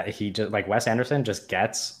like that he just like Wes Anderson just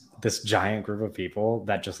gets this giant group of people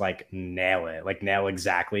that just like nail it, like nail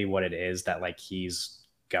exactly what it is that like he's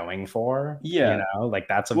going for. Yeah, you know, like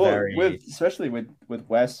that's a very especially with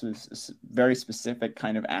Wes was very specific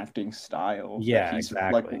kind of acting style. Yeah, that he's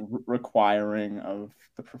exactly. like requiring of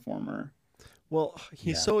the performer. Well,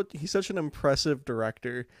 he's such an impressive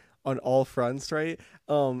director on all fronts, right?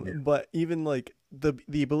 But even like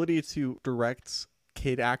the ability to direct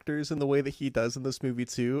kid actors in the way that he does in this movie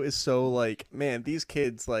too is so like, man, these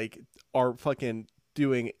kids like are fucking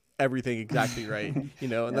doing everything exactly right, you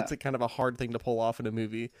know, and that's like kind of a hard thing to pull off in a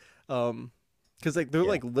movie, because like they're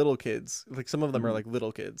like little kids, like some of them are like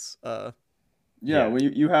little kids. Well,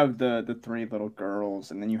 you have the three little girls,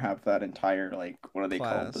 and then you have that entire like what are they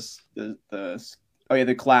called?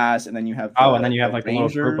 The class, and then you have and then you have like the little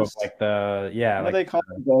Rangers. group of like what are they called?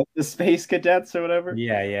 The space cadets or whatever.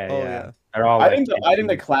 Yeah. They're all. I Like, think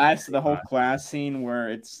the whole class scene where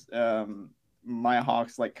it's Maya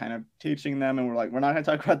Hawke's like kind of teaching them, and we're not gonna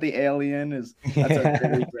talk about the alien. That's a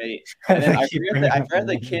really great. And then I forget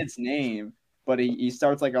the kid's name, but he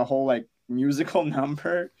starts like a whole like musical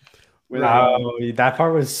number. That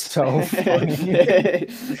part was so funny.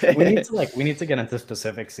 we need to get into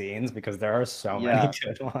specific scenes because there are so many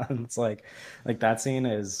good ones. Like that scene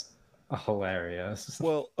is hilarious.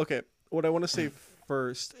 Well, okay. What I want to say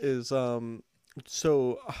first is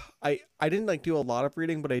so I didn't like do a lot of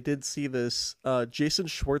reading, but I did see this. Jason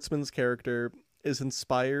Schwartzman's character is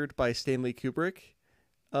inspired by Stanley Kubrick,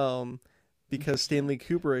 because Stanley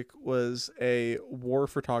Kubrick was a war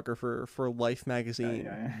photographer for Life magazine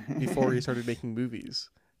before he started making movies.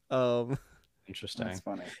 Interesting. That's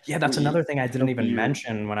funny. Yeah, that's another thing I didn't even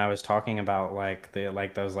mention when I was talking about like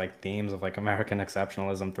those like themes of like American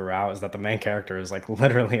exceptionalism throughout, is that the main character is like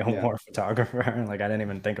literally a war photographer. Like I didn't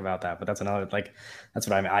even think about that, but that's another like that's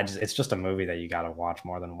what I mean. It's just a movie that you got to watch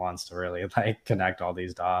more than once to really like connect all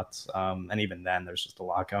these dots. And even then, there's just a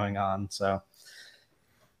lot going on. So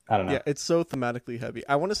I don't know. Yeah, it's so thematically heavy.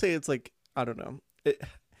 I want to say it's like, I don't know.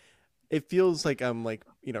 It feels like I'm like,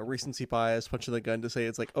 you know, recency bias, punching the gun to say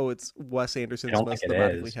it's like, oh, it's Wes Anderson's most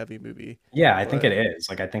thematically heavy movie. Yeah, I think it is.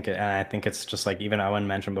 Like I think it's just like even Owen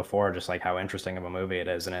mentioned before, just like how interesting of a movie it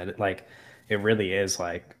is, and it really is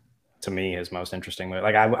like to me his most interesting movie.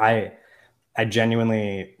 Like I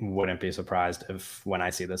genuinely wouldn't be surprised if when I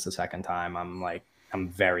see this the second time, I'm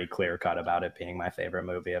very clear cut about it being my favorite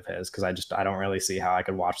movie of his, because I don't really see how I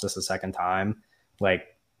could watch this a second time, like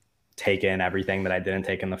take in everything that I didn't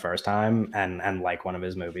take in the first time and like one of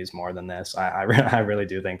his movies more than this. I really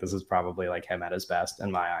do think this is probably like him at his best in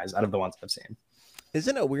my eyes out of the ones I've seen.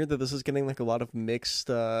 Isn't it weird that this is getting like a lot of mixed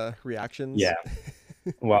reactions? Yeah.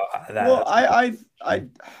 Well, I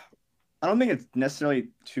don't think it's necessarily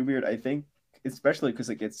too weird. I think especially because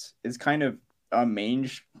like it's kind of a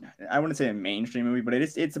I wouldn't say a mainstream movie, but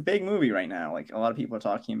it's a big movie right now. Like a lot of people are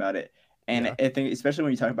talking about it, And Yeah. I think, especially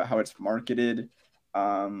when you talk about how it's marketed,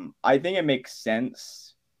 I think it makes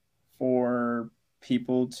sense for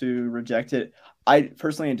people to reject it. I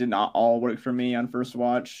personally, it did not all work for me on first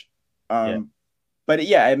watch. Yeah. Um, but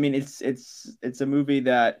yeah, I mean, it's a movie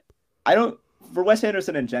that I don't for Wes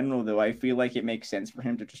Anderson in general, though. I feel like it makes sense for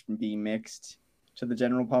him to just be mixed to the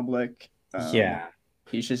general public. Yeah.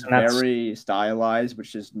 He's just And that's very stylized,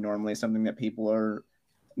 which is normally something that people are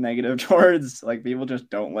negative towards. Like people just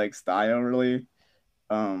don't like style really,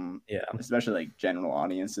 yeah. especially like general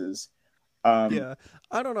audiences. Yeah,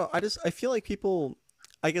 I don't know. I feel like people.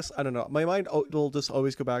 I guess I don't know. My mind will just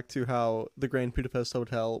always go back to how the Grand Budapest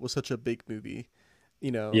Hotel was such a big movie,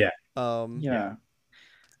 you know. Yeah. Um, Yeah. Yeah,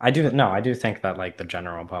 but I do think that like the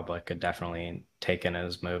general public could definitely take in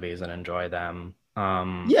his movies and enjoy them.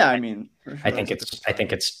 yeah. I mean, for but that was a different I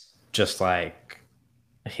think time. it's just like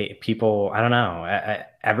people, I don't know,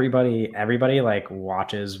 everybody like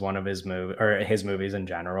watches one of his movie or his movies in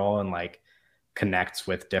general and like connects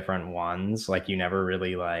with different ones. Like you never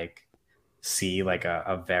really like see like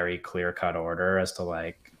a very clear cut order as to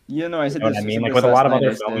like, you know, I you said know what I this. I mean? said Like this with a last lot of night.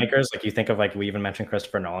 other I said, filmmakers, like you think of like we even mentioned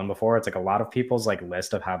Christopher Nolan before. It's like a lot of people's like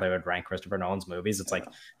list of how they would rank Christopher Nolan's movies. It's like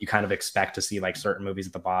yeah. you kind of expect to see like certain movies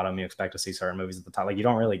at the bottom, you expect to see certain movies at the top. Like you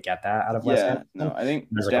don't really get that out of Wes Yeah, no, Anderson. I think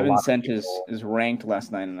There's like a Devin lot of sent people. is ranked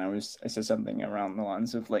last night, and I said something around the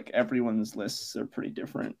lines of like everyone's lists are pretty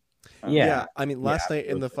different. Yeah, Yeah, I mean, yeah, last night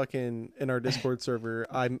in the absolutely. fucking in our Discord server,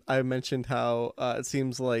 I mentioned how it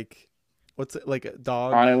seems like what's it like a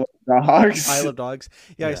dog I love dogs. Isle of Dogs.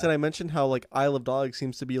 Yeah, I Yeah, said I mentioned how like Isle of Dogs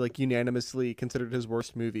seems to be like unanimously considered his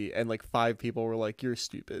worst movie, and like five people were like, "You're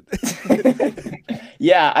stupid."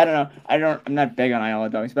 Yeah, I don't know. I'm not big on Isle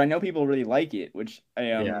of Dogs, but I know people really like it, which I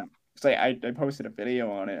yeah, so I posted a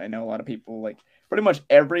video on it. I know a lot of people like pretty much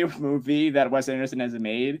every movie that Wes Anderson has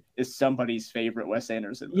made is somebody's favorite Wes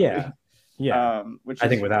Anderson yeah, movie. yeah. Which I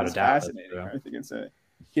think is without a doubt that's fascinating. true. I think it's a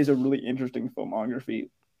he has a really interesting filmography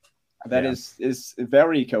that Yeah, is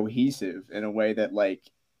very cohesive in a way that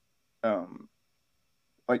um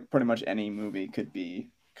like pretty much any movie could be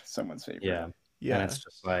someone's favorite. yeah. And Yeah, it's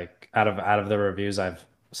just like out of the reviews I've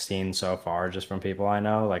seen so far, just from people I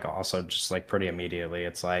know, like also just like pretty immediately,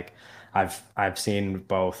 it's like I've seen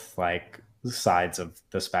both like sides of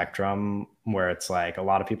the spectrum where it's like a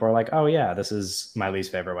lot of people are like, oh yeah, this is my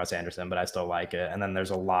least favorite Wes Anderson, but I still like it. And then there's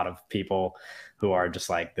a lot of people who are just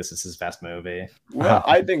like, this is his best movie. Well,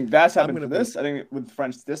 I think that's I'm happened gonna for be this. I think with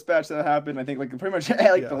French Dispatch that happened. I think like pretty much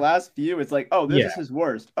like the yeah. last few, it's like, oh, this Yeah, is his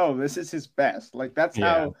worst. Oh, this is his best. Like that's yeah,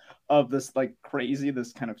 how of this like crazy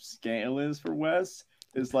this kind of scale is for Wes.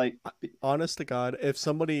 Is like Honest to God, if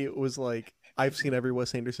somebody was like, "I've seen every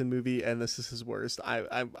Wes Anderson movie and this is his worst,"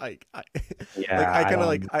 I like yeah. I I kind of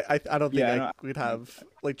like don't. I don't think yeah, I no, would I, have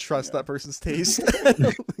like trust yeah. that person's taste.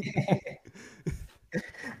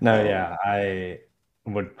 No, um, yeah, I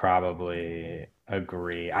would probably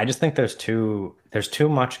agree. I just think there's too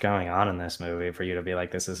much going on in this movie for you to be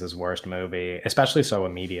like this is his worst movie, especially so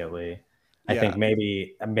immediately. I think yeah,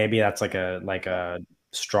 maybe that's like a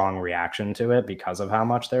strong reaction to it because of how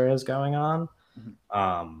much there is going on. Mhm.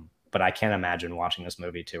 But I can't imagine watching this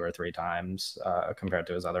movie two or three times compared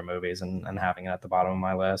to his other movies and having it at the bottom of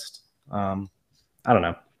my list. I don't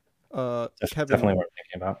know. Kevin, Definitely worth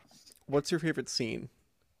thinking about. what's your favorite scene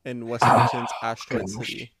in Wes Oh, Anderson's Asteroid gosh.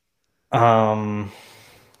 City? Um,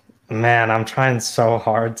 Man, I'm trying so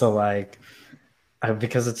hard to like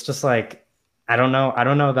because it's just like I don't know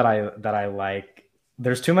that I like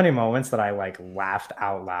there's too many moments that I like laughed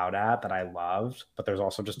out loud at that I loved, but there's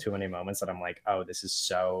also just too many moments that I'm like, oh, this is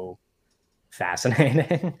so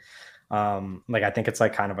fascinating. Like I think it's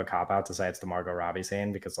like kind of a cop out to say it's the Margot Robbie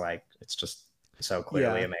scene because like it's just so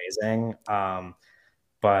clearly Yeah, amazing.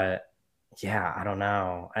 But yeah, I don't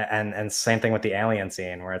know. And same thing with the alien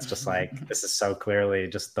scene where it's just like this is so clearly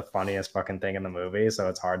just the funniest fucking thing in the movie, so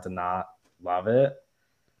it's hard to not love it.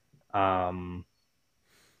 Um,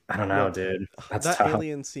 I don't know, yo, dude. That's that tough.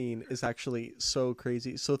 alien scene is actually so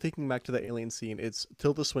crazy. So thinking back to the alien scene, it's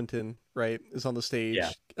Tilda Swinton, right, is on the Yeah,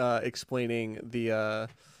 stage explaining the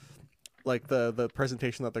like the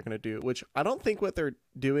presentation that they're gonna do, which I don't think what they're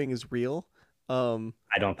doing is real. Um,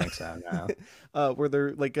 I don't think so. No. where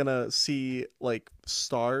they're like gonna see like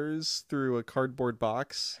stars through a cardboard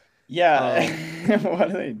box. Yeah. Um, What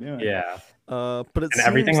are they doing? Yeah, but it and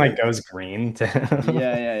everything seems like like goes green too.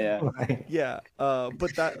 Yeah, yeah, yeah. Like, yeah.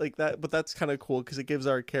 But that like that, but that's kind of cool because it gives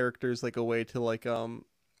our characters like a way to like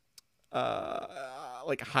uh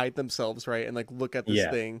like hide themselves, right, and like look at this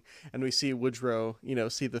Yeah. thing, and we see Woodrow,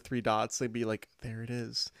 see the three dots, they'd be like, there it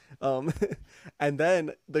is. um and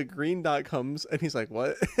then the green dot comes and he's like,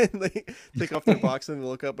 what? And they take off their box and they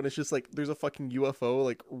look up and it's just like there's a fucking UFO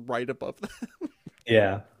like right above them.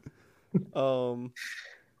 Yeah. um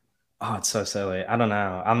Oh, it's so silly. I don't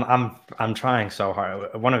know. I'm trying so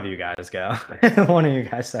hard. One of you guys go. One of you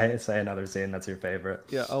guys say another scene that's your favorite.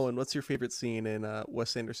 yeah, Owen, what's your favorite scene in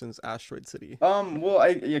Wes Anderson's Asteroid City?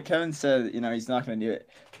 Well, yeah, Kevin said, he's not gonna do it,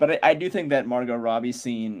 but I do think that Margot Robbie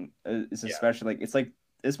scene is Yeah. especially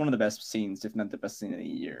it's one of the best scenes, if not the best scene of the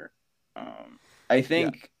year. I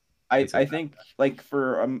think, I think like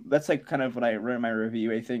for that's like kind of what I wrote in my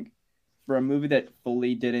review. I think for a movie that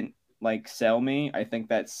fully didn't like sell me, I think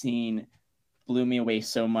that scene blew me away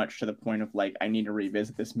so much to the point of like I need to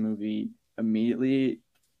revisit this movie immediately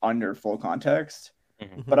under full context.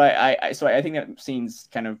 Mhm. But I think that scene's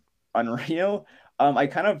kind of unreal. I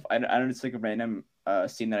don't know, it's like a random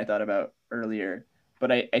scene that I thought about earlier,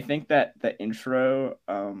 but I think that the intro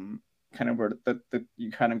kind of where the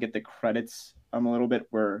you kind of get the credits a little bit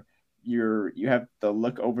where you have the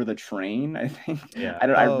look over the train. I think Yeah.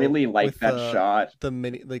 I really like with that shot. the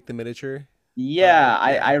miniature. Yeah,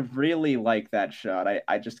 Yeah. I really like that shot.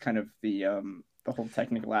 I just kind of the whole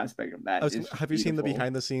technical aspect of that is Have you seen the beautiful.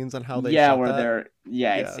 behind the scenes on how they Yeah, shot where that? they're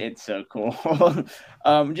Yeah. it's so cool.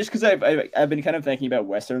 Just because I've been kind of thinking about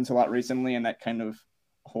westerns a lot recently, and that kind of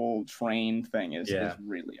whole train thing is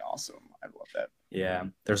really awesome. I love that. Yeah.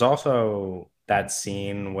 There's also that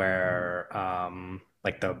scene where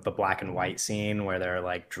like the black and white scene where they're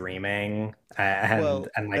like dreaming Well,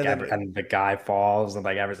 and like and then and the guy falls and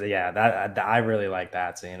like everything. Yeah, that I really like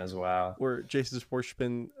that scene as well. where Jason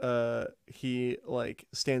Schwartzman, he like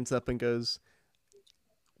stands up and goes,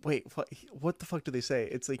 "Wait, what the fuck do they say?"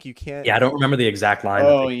 It's like you can't. Yeah, I don't remember the exact line that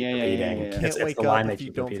Oh they keep repeating. You can't It's wake the up line they if you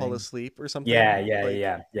keep don't fall repeating. asleep or something. Yeah,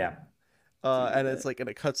 yeah. And it's like, and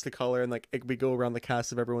it cuts to color, and like we go around the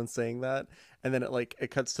cast of everyone saying that, and then it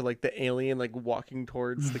cuts to like the alien like walking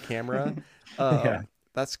towards the camera. Yeah.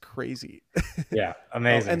 That's crazy. Yeah,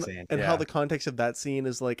 amazing scene. And Yeah. how the context of that scene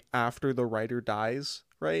is like after the writer dies,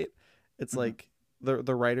 right? It's like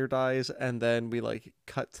the writer dies, and then we like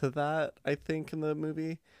cut to that. I think in the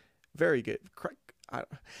movie, very good.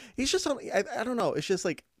 He's just on. I don't know. It's just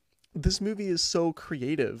like this movie is so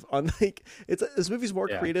creative. On like this movie's more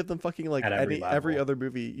creative than fucking like At every every level. other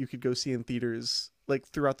movie you could go see in theaters like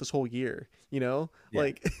throughout this whole year. Yeah.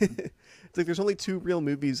 Like it's like there's only 2 real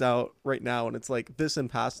movies out right now, and it's like this and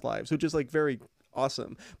Past Lives, which is like very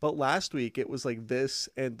awesome. But last week it was like this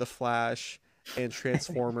and The Flash and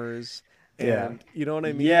Transformers. Yeah. And you know what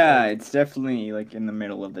I mean? Yeah, Like, it's definitely like in the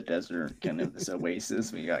middle of the desert, kind of this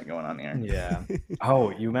oasis we got going on here. Yeah. Oh,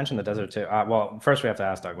 you mentioned the desert too. Well, first we have to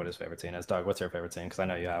ask Doug what his favorite scene is. Doug, what's your favorite scene? Because I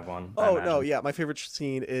know you have one. I oh no, imagine. yeah, my favorite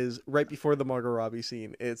scene is right before the Margot Robbie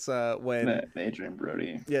scene. It's when The Adrian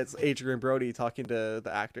Brody. yeah, it's Adrian Brody talking to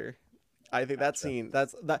the actor. I think that scene,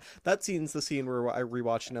 that scene's the scene where I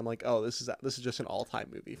rewatched and I'm like, oh, this is just an all time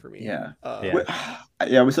movie for me. Yeah. Yeah.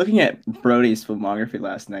 I was looking at Brody's filmography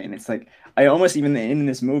last night, and it's like I almost even in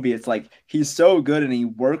this movie, it's like he's so good and he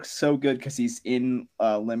works so good because he's in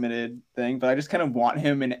a limited thing, but I just kind of want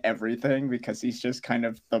him in everything because he's just kind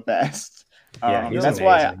of the best. Yeah, he's that's amazing,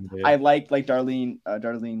 why dude. I like Darlene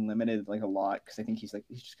Limited like a lot because I think he's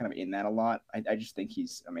just kind of in that a lot. I just think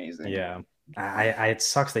he's amazing. Yeah. It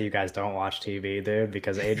sucks that you guys don't watch TV, dude,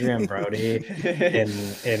 because Adrian Brody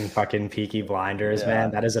in fucking Peaky Blinders,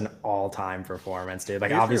 man, that is an all-time performance, dude. Like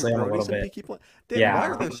Adrian obviously I'm a Brody's little in bit Peaky Damn, why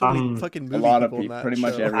are there so many fucking movie lot of people in people, that pretty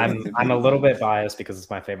much show? everyone. I'm a little bit biased because it's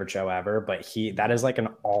my favorite show ever, but that is like an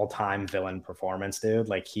all-time villain performance, dude.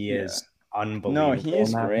 Like he is unbelievable. No, he is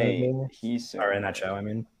in that great. movie. He's so Or in that great. show, I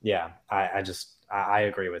mean. Yeah. I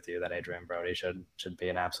agree with you that Adrian Brody should be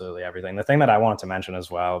in absolutely everything. The thing that I wanted to mention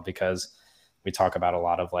as well, because we talk about a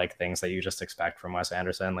lot of like things that you just expect from Wes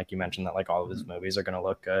Anderson. Like you mentioned that like all of his movies are going to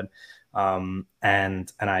look good.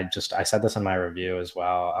 And I said this in my review as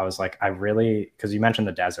well. I was like, because you mentioned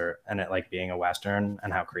the desert and it like being a Western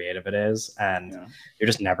and how creative it is. And you're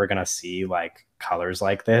just never going to see like colors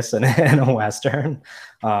like this in a Western.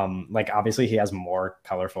 Like obviously he has more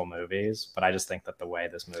colorful movies, but I just think that the way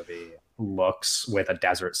this movie looks with a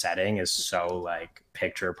desert setting is so like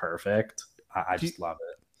picture perfect. I just love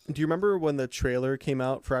it. Do you remember when the trailer came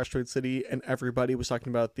out for Asteroid City and everybody was talking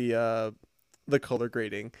about the color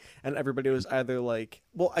grading, and everybody was either like,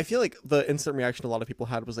 well, I feel like the instant reaction a lot of people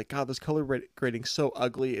had was like, God, this color grading's so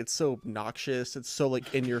ugly, it's so obnoxious, it's so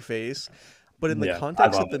like in your face. But in the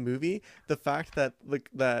context of the movie, the fact that like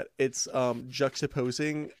that it's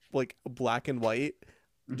juxtaposing like black and white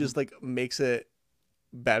just like makes it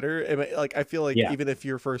better. Like I feel like Yeah. even if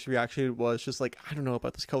your first reaction was just like, I don't know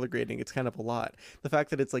about this color grading, it's kind of a lot. The fact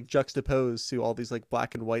that it's like juxtaposed to all these like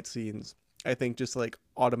black and white scenes, I think just like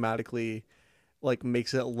automatically like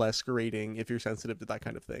makes it less grating if you're sensitive to that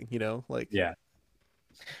kind of thing, you know? Like Yeah.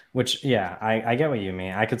 Which, yeah, I get what you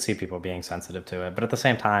mean. I could see people being sensitive to it, but at the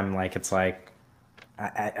same time, like it's like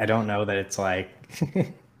I don't know that it's like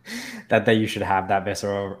that you should have that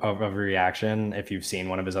visceral of a reaction if you've seen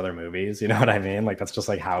one of his other movies. You know what I mean? Like that's just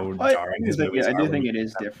like how jarring his movies I are do when think you it see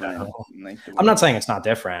is them in different. general. Like the I'm way, not saying it's not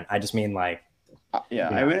different. I just mean like, yeah,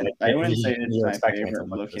 you know, like I wouldn't say it's you're my expecting it to favorite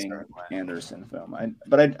look a looking certain way. Anderson film.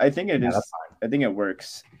 But I think it Yeah, that's is. fine. I think it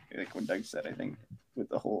works. Like what Doug said, I think with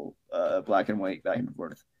the whole black and white back and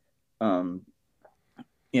forth. Um,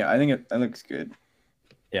 yeah, I think it looks good.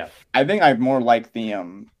 Yeah. I think I more like the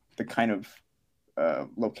kind of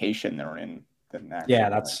location they're in than the Yeah, actual.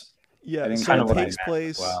 that's I yeah, think so kind it of what I takes meant as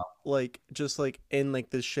place well. like just like in like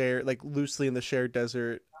the share like loosely in the shared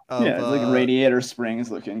desert yeah, of it's like Radiator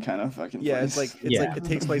Springs looking kind of fucking yeah, place. it's like Yeah. it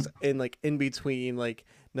takes place in like in between like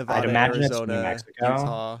I'd Nevada, imagine it's New Arizona, Mexico.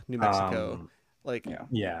 Utah, New Mexico. Um, Like Yeah.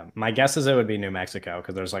 Yeah, my guess is it would be New Mexico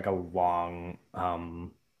because there's like a long,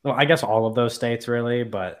 well, I guess all of those states really,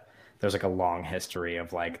 but there's like a long history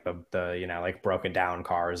of like the you know like broken down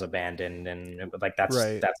cars abandoned and like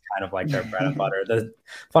right. that's kind of like their bread and butter. The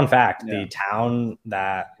fun fact, Yeah. the town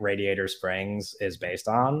that Radiator Springs is based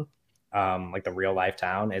on, like the real life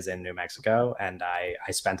town is in New Mexico, and I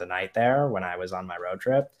spent a night there when I was on my road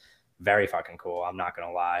trip. Very fucking cool. I'm not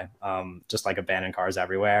gonna lie. Just like abandoned cars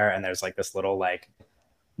everywhere, and there's like this little like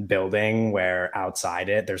building where outside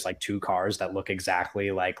it there's like two cars that look exactly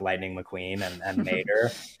like Lightning McQueen and Mater.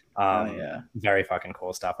 Oh yeah. Very fucking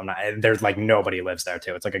cool stuff. I'm not. There's like nobody lives there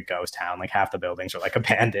too. It's like a ghost town. Like half the buildings are like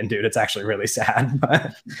abandoned, dude. It's actually really sad.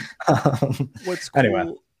 But What's anyway,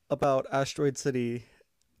 cool about Asteroid City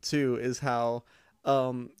too is how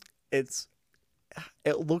um it's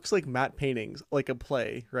it looks like matte paintings, like a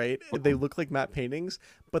play, right? They look like matte paintings,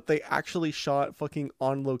 but they actually shot fucking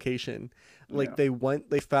on location. Like Yeah.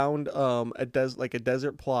 they found a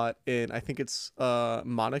desert plot in I think it's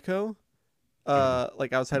Monaco,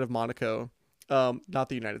 like outside of Monaco, not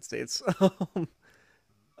the United States.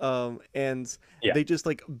 And yeah, they just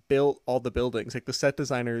like built all the buildings. Like the set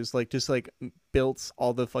designers like just like built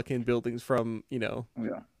all the fucking buildings from, you know.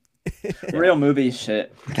 Yeah. Real movie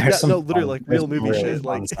shit. Yeah, no, literally like there's real some movie really shit.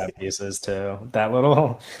 fun Like set pieces too. That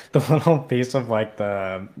little the little piece of like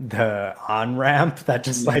the on ramp that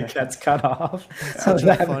just like gets cut off. So such a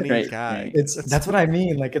that funny Great. gag. that's what I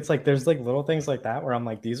mean. Like it's like there's like little things like that where I'm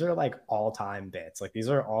like, these are like all-time bits. Like these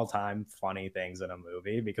are all-time funny things in a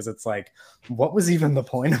movie because it's like, what was even the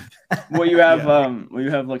point of that? Well, you have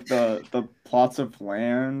like the plots of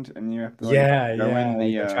land, and you have to like Yeah, go yeah. in Like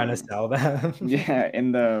the they're trying to sell them yeah,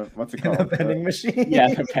 in the what's it in the called? vending machine. Yeah,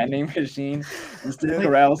 the vending machine. And Steve Like,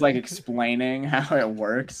 Carell's like explaining how it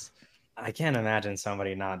works. I can't imagine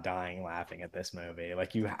somebody not dying laughing at this movie.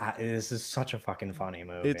 Like this is such a fucking funny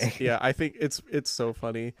it's movie. yeah, I think it's so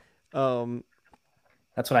funny. Um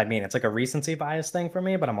That's what I mean. It's like a recency bias thing for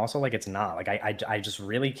me, but I'm also like, it's not. Like, I just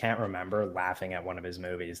really can't remember laughing at one of his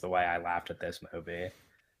movies the way I laughed at this movie.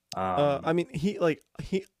 I mean he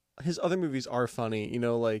his other movies are funny, you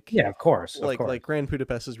know, Yeah, of course, of like course. Grand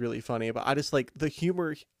Budapest is really funny, but I just like the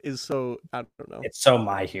humor is so I don't know. It's so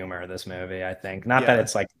my humor, this movie, I think. Not that Yeah.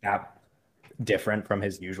 it's like that different from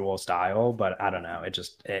his usual style, but I don't know.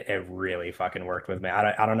 It really fucking worked with me.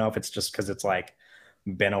 I don't know if it's just because it's like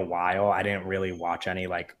been a while. I didn't really watch any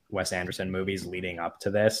like Wes Anderson movies leading up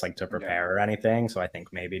to this, like to prepare or anything. So I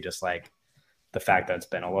think maybe just like the fact that it's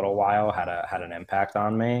been a little while had an impact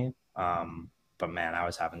on me. But man, I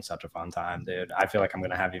was having such a fun time, dude. I feel like I'm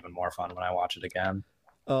gonna have even more fun when I watch it again.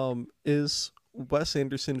 Is Wes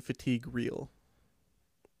Anderson fatigue real?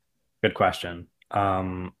 Good question.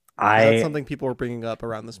 'Cause that's I something people were bringing up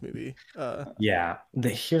around this movie. Yeah,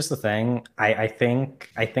 here's the thing. I think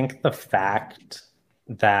the fact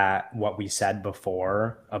that what we said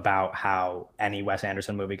before about how any Wes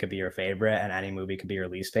Anderson movie could be your favorite and any movie could be your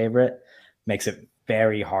least favorite makes it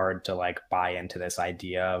very hard to like buy into this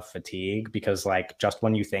idea of fatigue because like just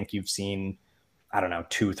when you think you've seen I don't know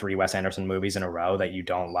 2 3 Wes Anderson movies in a row that you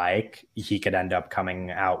don't like, he could end up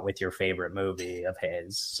coming out with your favorite movie of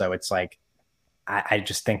his. So it's like I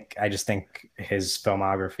just think his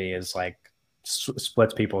filmography is like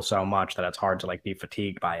splits people so much that it's hard to like be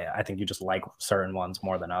fatigued by it. I think you just like certain ones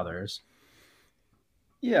more than others.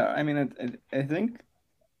 Yeah, I mean, I think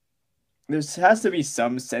there has to be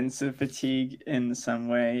some sense of fatigue in some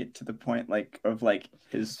way to the point like of like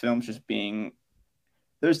his films just being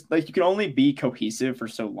there's like you can only be cohesive for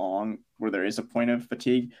so long where there is a point of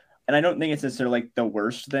fatigue. And I don't think it's necessarily like the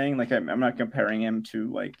worst thing. Like I'm not comparing him to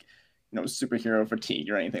like superhero fatigue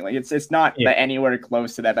or anything. Like it's not Yeah. anywhere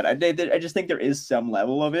close to that. But I just think there is some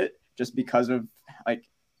level of it just because of like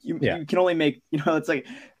you can only make it's like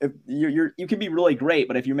if you can be really great,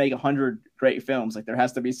 but if you make 100 great films, like there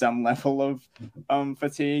has to be some level of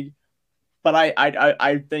fatigue. But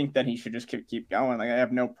I think that he should just keep going. Like I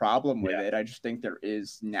have no problem with it. I just think there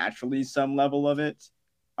is naturally some level of it.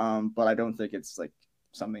 But I don't think it's like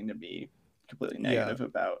something to be completely negative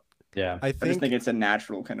about. Yeah. I just think it's a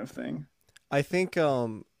natural kind of thing. I think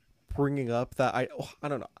bringing up that I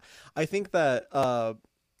don't know. I think that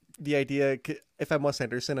the idea, if I'm Wes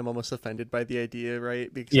Anderson, I'm almost offended by the idea,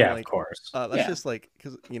 right? Because yeah, like, of course. That's just like,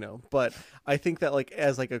 because but I think that like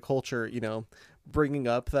as like a culture, bringing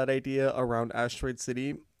up that idea around Asteroid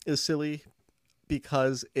City is silly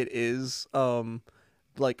because it is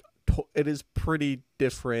like it is pretty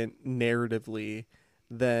different narratively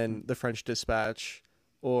than The French Dispatch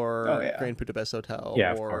or Grand Budapest Hotel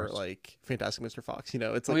or like Fantastic Mr. Fox.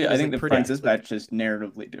 It's like I think like The French Dispatch is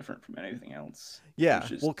narratively different from anything else. Yeah,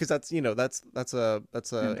 well, because that's that's a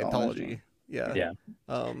anthology. Yeah. Yeah.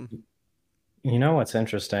 What's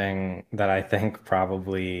interesting that I think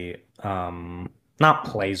probably not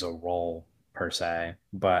plays a role per se,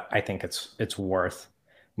 but I think it's worth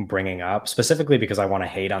bringing up specifically because I want to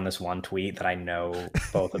hate on this one tweet that I know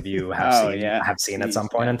both of you have seen at some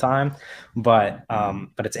point in time. But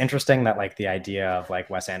it's interesting that like the idea of like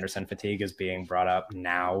Wes Anderson fatigue is being brought up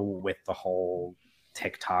now with the whole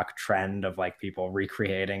TikTok trend of like people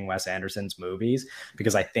recreating Wes Anderson's movies,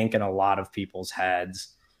 because I think in a lot of people's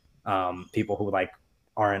heads, people who like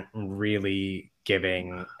aren't really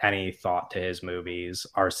giving any thought to his movies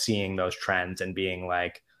are seeing those trends and being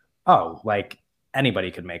like, oh, like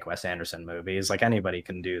anybody could make Wes Anderson movies, like anybody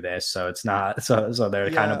can do this, so it's not so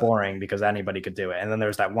they're kind of boring because anybody could do it. And then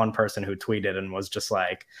there's that one person who tweeted and was just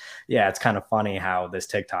like, yeah, it's kind of funny how this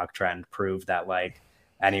TikTok trend proved that like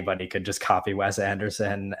anybody could just copy Wes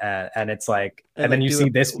Anderson, and it's like, and then you see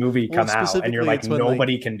this movie come out and you're like,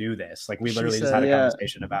 nobody can do this. Like we literally just had a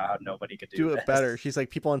conversation about how nobody could do it better. She's like,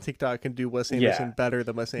 people on TikTok can do Wes Anderson better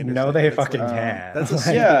than Wes Anderson. No, they fucking can't. That's a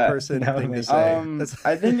stupid person thing to say.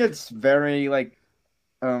 I think it's very like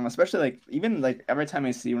especially like even like every time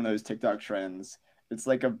I see one of those TikTok trends, it's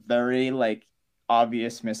like a very like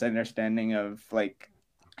obvious misunderstanding of like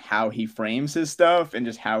how he frames his stuff and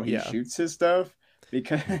just how he shoots his stuff,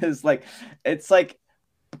 because like it's like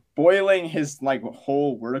boiling his like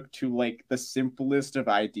whole work to like the simplest of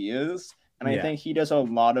ideas. And I think he does a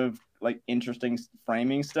lot of like interesting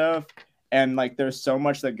framing stuff, and like there's so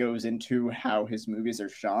much that goes into how his movies are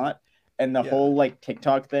shot. And the whole like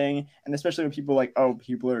TikTok thing, and especially when people like, oh,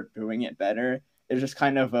 people are doing it better, it's just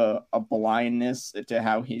kind of a blindness to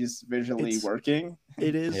how he's visually working.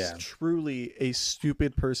 It is truly a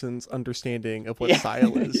stupid person's understanding of what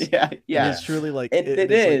style is. It's truly like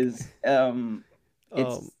it is.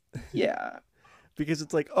 Like, because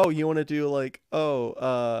it's like, oh, you want to do like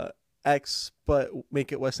X, but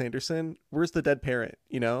make it Wes Anderson. Where's the dead parent?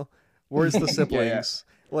 Where's the siblings?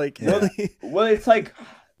 Like, well, it's like.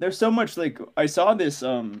 There's so much like I saw this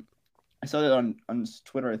I saw it on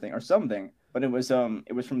Twitter, I think, or something, but it was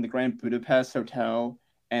from the Grand Budapest Hotel,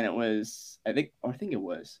 and it was I think it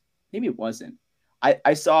was, maybe it wasn't.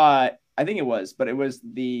 I saw, I think it was, but it was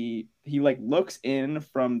he like looks in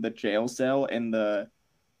from the jail cell, and the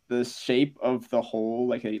shape of the hole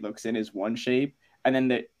like he looks in is one shape, and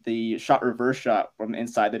then the reverse shot from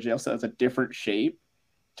inside the jail cell is a different shape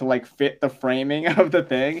to like fit the framing of the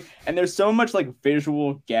thing. And there's so much like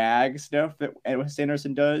visual gag stuff that Wes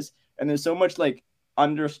Anderson does, and there's so much like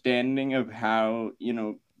understanding of how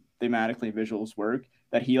thematically visuals work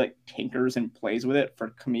that he like tinkers and plays with it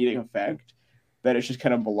for comedic effect, that it's just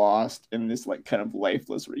kind of lost in this like kind of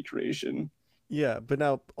lifeless recreation. Yeah, but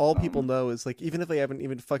now all people know is like, even if they haven't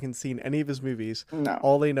even fucking seen any of his movies,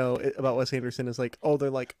 all they know about Wes Anderson is like, oh, they're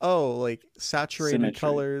like, oh, like saturated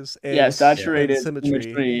colors and saturated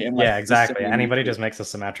symmetry. And, like, exactly. Anybody just makes a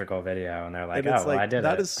symmetrical video and they're like, and like, I did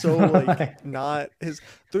that it. is so like not his.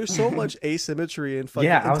 There's so much asymmetry and fucking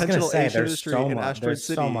intentional asymmetry in Asteroid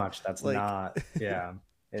City. So much that's like, not.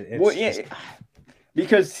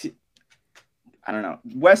 Because I don't know,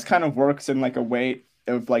 Wes kind of works in like a way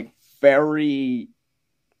of like everything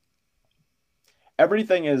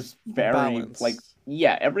is very balance. Like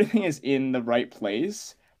everything is in the right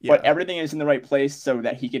place, but everything is in the right place so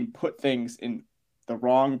that he can put things in the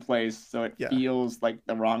wrong place so it feels like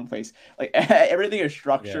the wrong place. Like everything is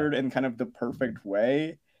structured in kind of the perfect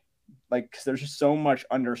way, like 'cause there's just so much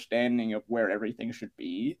understanding of where everything should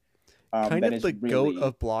be. Kind that of is the goat really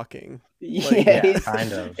of blocking. yeah, Yeah, it's,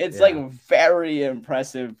 kind of. it's Yeah. like very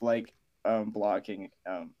impressive, like blocking.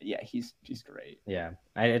 Yeah, he's great. Yeah,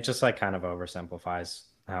 it just like kind of oversimplifies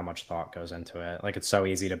how much thought goes into it. Like it's so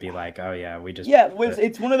easy to be like, oh yeah, we just Yeah,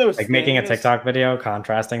 it's one of those like making a things. TikTok video,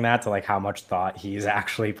 contrasting that to like how much thought he's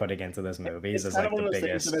actually putting into this movies It's is kind of like one the of those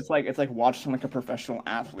things biggest. that it's like watching like a professional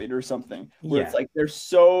athlete or something, where it's Yeah, like they're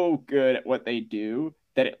so good at what they do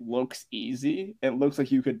that it looks easy. It looks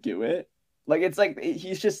like you could do it. Like it's like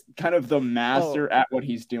he's just kind of the Oh, master at what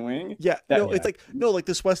he's doing. yeah, That no, it's yeah, like no, like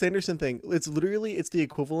this Wes Anderson thing. It's literally it's the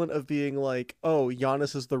equivalent of being like, oh,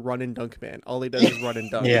 Giannis is the run and dunk man. All he does is run and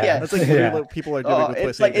dunk. yeah, yeah. That's like literally yeah. what people are doing with Wes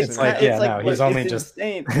It's like Anderson It's right like now. yeah, it's like no, what he's only it's just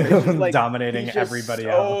insane. It's just like dominating he's just everybody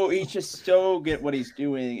else. he's just so good at what he's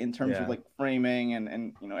doing in terms of Yeah, like framing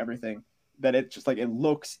and everything, that it just like it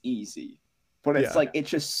looks easy, but it's Yeah. like it's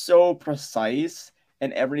just so precise,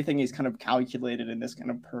 and everything is kind of calculated in this kind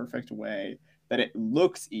of perfect way that it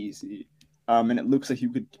looks easy. And it looks like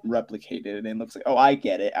you could replicate it, and it looks like, oh, I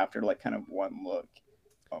get it after like kind of one look.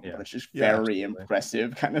 Yeah. But it's just Yeah, very absolutely.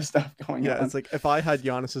 impressive kind of stuff going Yeah, on. it's like if I had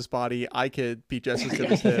Giannis's body, I could be just as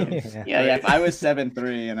good as him. Yeah. If I was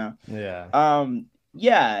 7'3", you know. Yeah.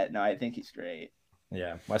 Yeah. No, I think he's great.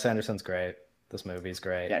 Yeah. Wes Anderson's great. This movie's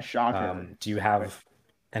great. Yeah, shocker. Do you have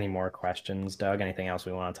any more questions, Doug? Anything else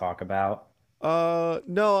we want to talk about?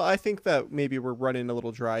 No, I think that maybe we're running a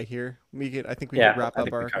little dry here. I think we Yeah, could wrap I up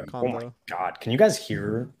think we our could. Oh my convo. God. Can you guys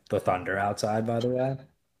hear the thunder outside, by the way?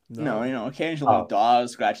 No, occasionally Oh.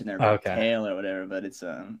 dogs scratching their Okay. tail or whatever, but it's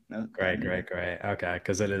no Great. Okay,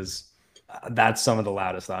 because it is. That's some of the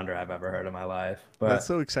loudest thunder I've ever heard in my life. But That's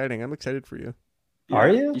so exciting. I'm excited for you. Are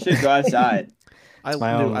you? You should go outside. I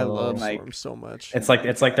my own love little, like- storms so much. it's like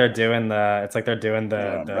they're doing the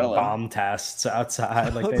umbrella. bomb tests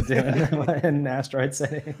outside like they do in Asteroid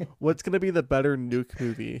City. What's gonna be the better nuke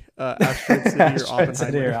movie? Asteroid City or Asteroid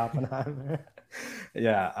City or Oppenheimer? Oppenheimer.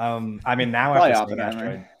 Yeah. I mean, now Probably after seeing Oppenheimer.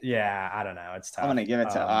 Asteroid, yeah, I don't know. It's tough. I'm gonna give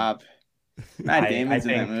it to Op. I Matt Damon's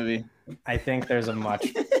in that think- movie. I think there's a much.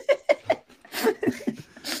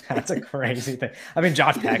 That's a crazy thing. I mean,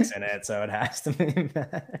 Josh Peck's in it, so it has to be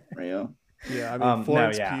that. Real. Yeah, I mean No,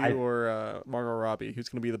 Florence yeah, Pugh or Margot Robbie. Who's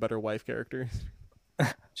gonna be the better wife character?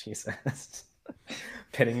 Jesus.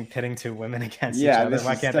 Pitting two women against each Yeah, other. this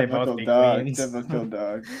Why is can't they both typical be dog. queens? Typical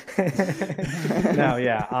dog. No,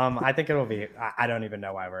 yeah. I think it'll be. I don't even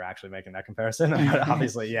know why we're actually making that comparison. But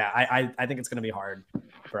obviously, yeah. I think it's going to be hard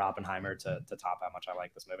for Oppenheimer to top how much I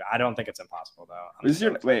like this movie. I don't think it's impossible though.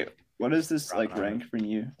 What is this like Oppenheimer. rank for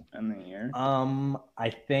you in the year? I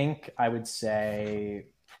think I would say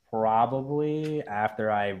probably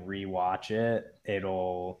after I rewatch it,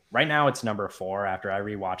 right now it's number 4. After I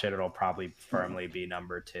rewatch it, it'll probably firmly be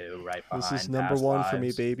number 2, right behind. This is number Past 1 for me,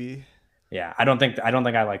 Lives. baby. Yeah, I don't think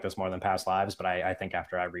I like this more than Past Lives, but I think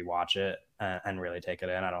after I rewatch it and really take it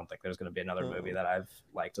in, I don't think there's going to be another movie that I've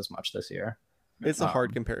liked as much this year. It's a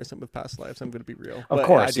hard comparison with Past Lives. I'm gonna be real. Of But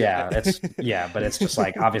course, I do- but it's just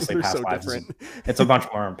like obviously They're Past so Lives. different. It's a bunch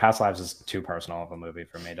more. Past Lives is too personal of a movie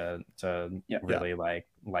for me to Yeah. really like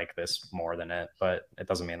this more than it. But it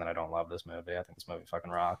doesn't mean that I don't love this movie. I think this movie fucking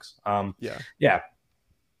rocks. Yeah.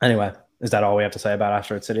 Anyway, is that all we have to say about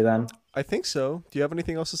Asteroid City then? I think so. Do you have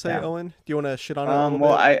anything else to say, Yeah. Owen? Do you want to shit on it a little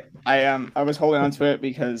Well, bit? I was holding on to it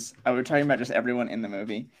because I was talking about just everyone in the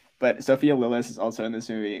movie, but Sophia Lillis is also in this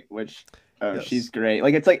movie, which Yes. she's great.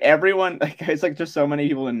 Like it's like everyone, like it's like just so many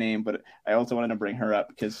people to name, but I also wanted to bring her up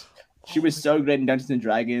because she was so great in Dungeons and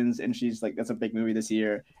Dragons, and she's like that's a big movie this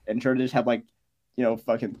year, and her to just have like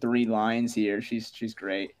fucking 3 lines here. She's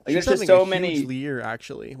great. Like She's there's just having so a many. huge year,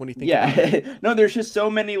 actually, when you think about it. Yeah, no, there's just so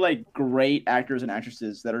many like great actors and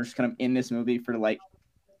actresses that are just kind of in this movie for like,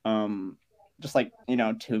 just like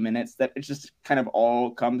 2 minutes. That it just kind of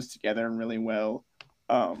all comes together really well.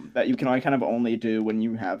 That you can only do when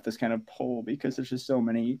you have this kind of pull, because there's just so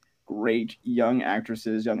many great young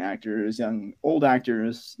actresses, young actors, young old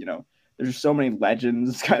actors. There's just so many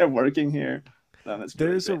legends kind of working here.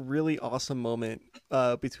 There's a really awesome moment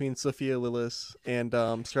between Sophia Lillis and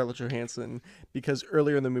Scarlett Johansson, because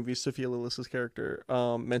earlier in the movie, Sophia Lillis's character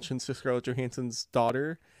mentions to Scarlett Johansson's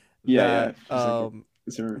daughter that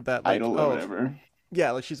it's her that, like, idol or whatever. yeah,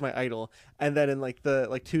 like she's my idol. And then in like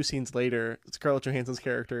 2 scenes later, Scarlett Johansson's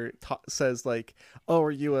character says like, "Oh, are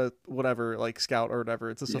you a whatever like scout or whatever?"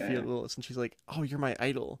 It's a Sophia Lillis, and she's like, "Oh, you're my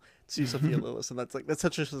idol." It's you, Sophia Lillis, and that's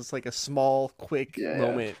such just like a small, quick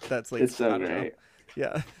moment. That's like It's so I don't know. great.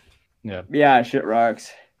 Yeah. Yeah. Yeah, shit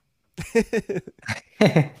rocks.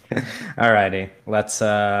 Alrighty,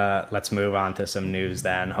 let's move on to some news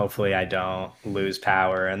then. Hopefully, I don't lose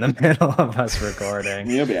power in the middle of us recording,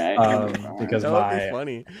 You'll be alright. You'll be fine. because That would be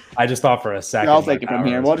funny. I just thought for a second I'll my take it from power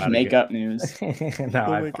here. was We'll just about to make get. up news. No,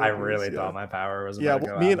 We'll make I up news, really yeah. thought my power was Yeah, about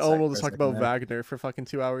to go me out and in a Owen second will for just a talk second about there. Wagner for fucking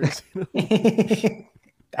 2 hours. You know?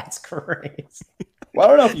 That's crazy. Well,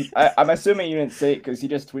 I don't know if you. I'm assuming you didn't say it because he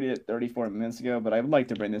just tweeted it 34 minutes ago. But I would like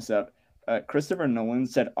to bring this up. Christopher Nolan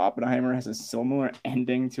said Oppenheimer has a similar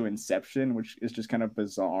ending to Inception, which is just kind of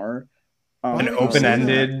bizarre. Why An would you say that?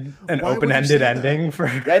 open-ended, Why would you say that? ending for.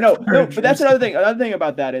 Yeah, I know. No, for but that's another thing. Another thing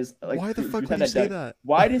about that is like, Why the you fuck said would you say Doug. that?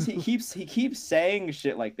 Why does he keeps saying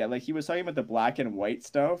shit like that? Like he was talking about the black and white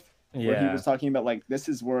stuff, where he Yeah. was talking about like this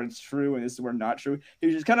is where it's true and this is where not true. He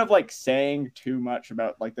was just kind of like saying too much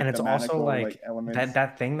about like the And it's also thematical like elements.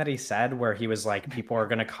 that thing that he said where he was like, people are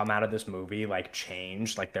gonna come out of this movie like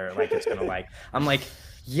changed, like they're like it's gonna like. I'm like,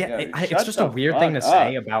 yeah, Yeah, it's shut just a the weird thing to fuck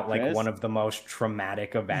say up, about like Chris. one of the most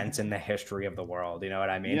traumatic events in the history of the world. You know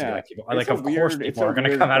what I mean? To be Yeah, like, people, it's like a of course weird- it's people a are gonna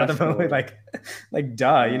weird come out of the brush movie stroke. like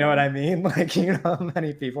duh. You know what I mean? Like, you know how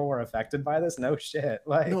many people were affected by this? No shit.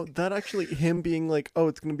 Like, No, that actually him being like, oh,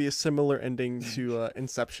 it's gonna be a similar ending to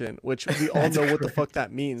Inception, which we all That's know what the great. fuck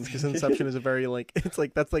that means because Inception is a very like it's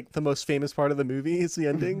like that's like the most famous part of the movie is the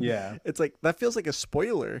ending. yeah, It's like that feels like a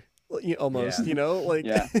spoiler, almost. Yeah. You know, like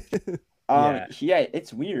Yeah. Yeah. Yeah,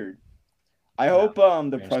 it's weird. I Yeah, hope the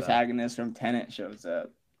strange stuff. protagonist from Tenet shows up.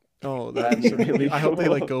 oh, That'd that's be really I hope they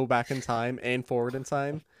like cool. go back in time and forward in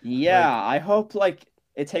time. Yeah, I hope like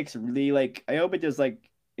it takes really like I hope it does like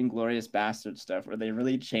Inglorious Bastard stuff where they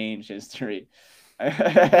really change history.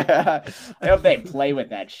 I hope they play with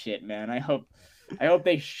that shit, man. I hope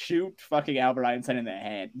they shoot fucking Albert Einstein in the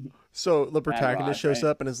head. So the Bad protagonist rock, shows right?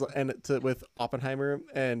 up and is with Oppenheimer,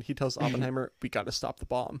 and he tells Oppenheimer, "We got to stop the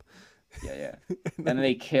bomb." Yeah. And then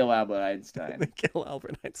they kill Albert They Einstein. kill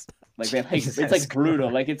Albert Einstein. Like they like it's Jesus like brutal.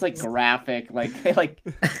 Christ. Like it's like graphic. Like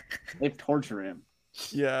they torture him.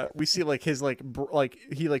 Yeah, we see like his like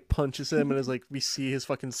he like punches him and is like we see his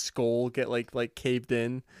fucking skull get like caved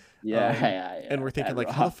in. Yeah, Um, yeah. And we're thinking Bad like,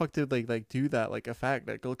 how the rock. fuck did they like do that? Like effect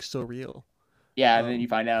that looks so real. Yeah, and then Um, you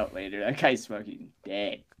find out later that guy's fucking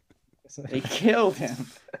dead. They killed him.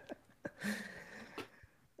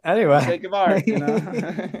 Anyway. Sake of art, you know.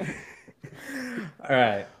 All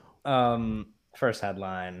right. First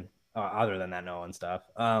headline. Other than that Nolan stuff.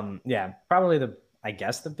 Yeah, probably I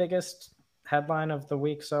guess the biggest headline of the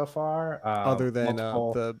week so far. Other than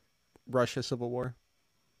multiple- the Russia Civil War.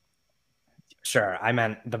 Sure, I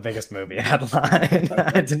meant the biggest movie headline.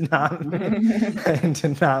 I did not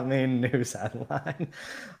mean news headline.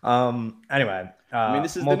 Anyway, I mean,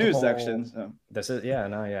 this is the news multiple- section, so This is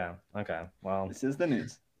yeah. Okay, well, this is the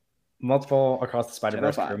news. multiple Across the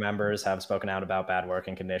Spider-Verse Channel crew 5. members have spoken out about bad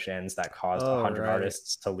working conditions that caused Oh, 100 right.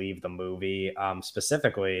 artists to leave the movie.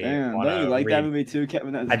 Specifically, Damn, wanna don't you like that read- movie too,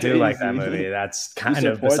 Kevin? That's I do like that crazy. movie. That's kind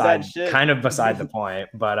of support that beside shit? the point.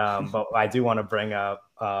 But I do want to bring up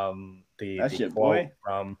That shit,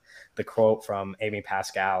 the quote from Amy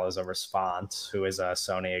Pascal as a response, who is a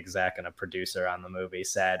Sony exec and a producer on the movie,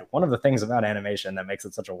 said, "One of the things about animation that makes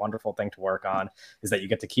it such a wonderful thing to work on is that you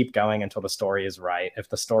get to keep going until the story is right. If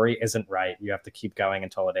the story isn't right, you have to keep going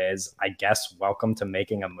until it is. I guess welcome to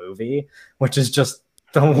making a movie," which is just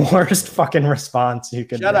the worst fucking response you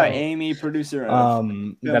could Shout out make. Amy, producer of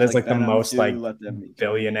That is like the Venom most 2, like Let Them Be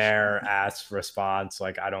billionaire ass response.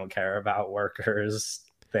 Like, I don't care about workers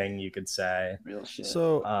thing you could say. real shit.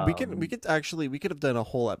 So we Um, could have done a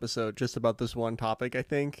whole episode just about this one topic. I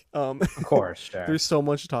think. Of course, sure. There's so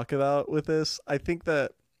much to talk about with this. I think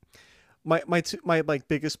that my like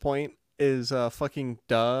biggest point is fucking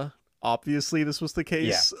duh. Obviously, this was the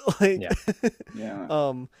case. Like,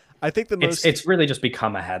 Yeah. I think the most It's really just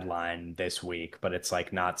become a headline this week, but it's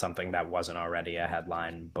like not something that wasn't already a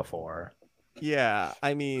headline before. yeah.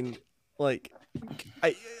 I mean, like,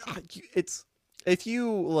 it's if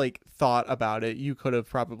you like thought about it, you could have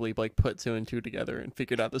probably like put two and two together and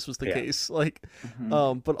figured out this was the Yeah. case. Like,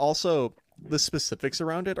 Mhm. but also the specifics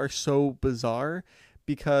around it are so bizarre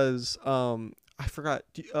because I forgot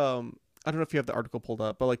I don't know if you have the article pulled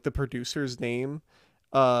up, but like the producer's name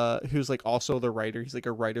who's like also the writer, he's like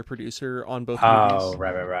a writer producer on both Oh, movies.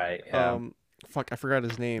 right. Yeah. Fuck, I forgot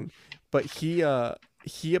his name, but he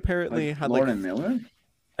apparently Like had Lord like and Miller?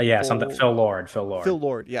 Yeah, something. full Phil Lord. Phil Phil Lord.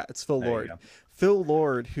 Lord. Yeah, it's Phil There you Lord. go. Phil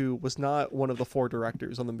Lord, who was not one of the four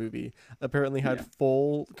directors on the movie, apparently had Yeah.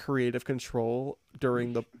 full creative control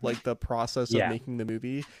during the process of Yeah, making the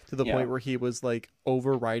movie, to the Yeah. point where he was like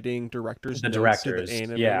overriding directors' the notes to the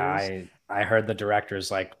directors. Yeah, animators. I heard the directors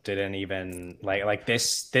like didn't even like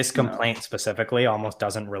this No. complaint specifically almost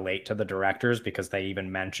doesn't relate to the directors because they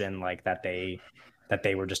even mention like that they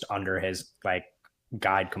were just under his like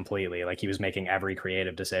guide completely. Like he was making every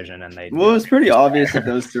creative decision and Well, it was they were pretty just obvious that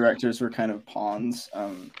there. those directors were kind of pawns,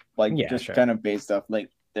 like Yeah, just sure. kind of based off like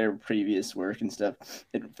their previous work and stuff.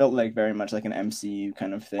 It felt like very much like an MCU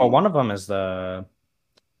kind of Well, thing. one of them is the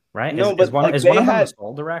right No, but like is they one of them the had,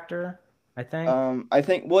 sole director, I think. I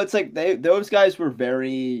think, well, it's like those guys were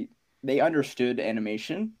very, they understood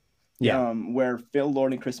animation, Yeah. where Phil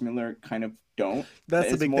Lord and Chris Miller kind of don't. That's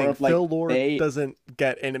the It's big more thing. of like Phil Lord doesn't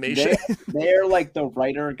get animation. they they're like the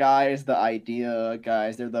writer guys, the idea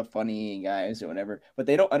guys, they're the funny guys or whatever, but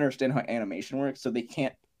they don't understand how animation works, so they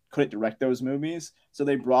couldn't direct those movies. So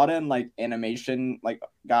they brought in like animation like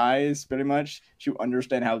guys pretty much to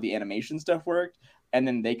understand how the animation stuff worked, and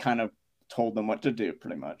then they kind of told them what to do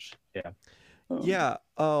pretty much. Yeah. Yeah.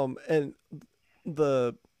 And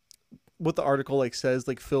the what the article like says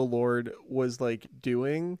like Phil Lord was like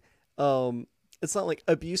doing, um it's not like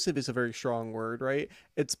abusive is a very strong word, right?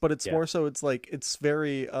 It's Yeah. more so it's like it's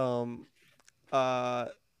very uh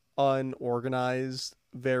unorganized,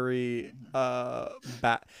 very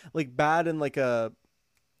bad, like bad and like a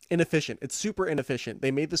inefficient. It's super inefficient.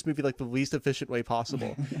 They made this movie like the least efficient way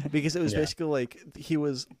possible because it was Yeah. basically like he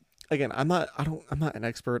was, again, I'm not an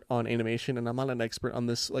expert on animation, and I'm not an expert on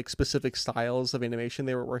this like specific styles of animation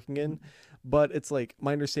they were working in, but it's like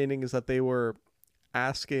my understanding is that they were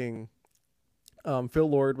asking, Phil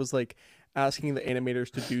Lord was like asking the animators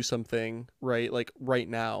to do something right, like right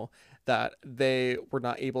now, that they were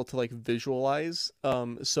not able to like visualize.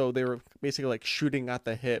 So they were basically like shooting at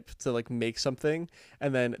the hip to like make something,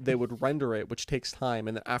 and then they would render it, which takes time.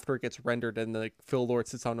 And then after it gets rendered, and like Phil Lord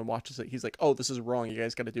sits down and watches it, he's like, "Oh, this is wrong. You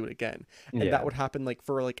guys got to do it again." And that Yeah. would happen like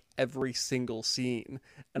for like every single scene,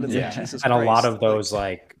 and it's like Yeah. Jesus And Christ, like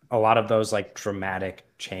a lot of those like dramatic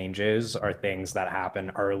changes are things that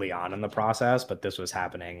happen early on in the process, but this was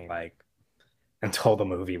happening like until the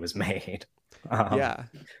movie was made. Um, yeah.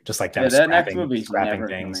 just like them Yeah, that next movie's scrapping never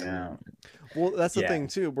things coming and out. Well, that's the yeah, thing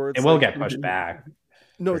too, where it it's will like get pushed back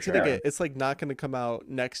no, for it's gonna sure. get. It's like not gonna come out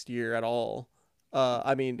next year at all.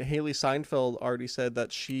 I mean, Haley Seinfeld already said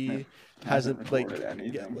that she Hasn't hasn't like, recorded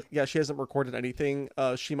anything. yeah, she hasn't recorded anything.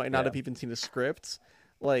 She might not Yeah. have even seen a script.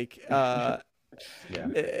 Like, Yeah.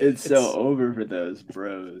 It's so it's over for those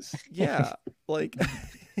bros. yeah, like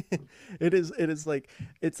it is like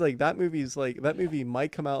it's like that movie's like that movie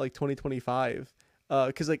might come out like 2025.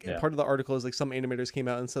 Because like Yeah. part of the article is like some animators came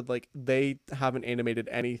out and said like they haven't animated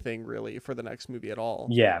anything really for the next movie at all.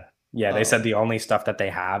 Yeah. Yeah. They said Um, the only stuff that they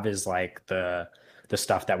have is like the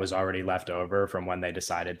stuff that was already left over from when they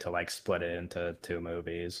decided to like split it into two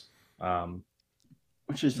movies. Um,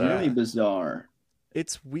 Which is so really yeah. bizarre.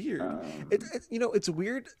 It's weird. Um, It's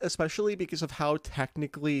weird, especially because of how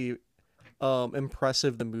technically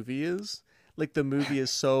impressive the movie is. Like the movie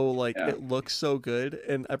is so like yeah. it looks so good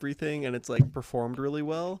and everything, and it's like performed really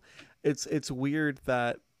well. It's weird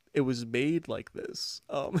that it was made like this.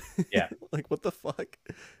 yeah. Like what the fuck?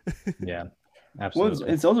 Yeah. Well,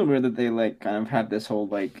 Absolutely. it's also weird that they like kind of had this whole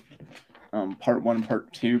like part one,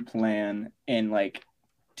 part two plan and like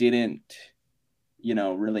didn't,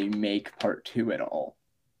 really make part two at all.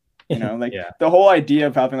 Like Yeah. the whole idea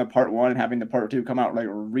of having the part one and having the part two come out like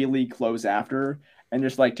really close after, and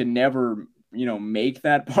just like to never, make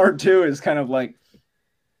that part two is kind of like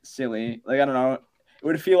silly. Like I don't know, it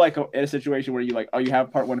would feel like a situation where you like, oh, you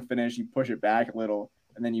have part one finished, you push it back a little,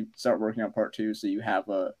 and then you start working on part two, so you have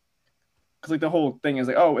a, because like the whole thing is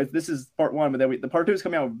like, oh, this is part one, but then the part two is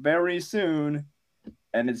coming out very soon,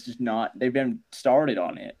 and it's just not. They've been started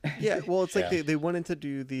on it. Yeah, well, it's like Yeah. they wanted to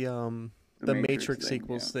do The the Matrix Matrix thing,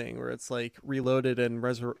 sequels yeah. thing where it's like Reloaded and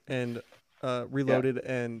Reloaded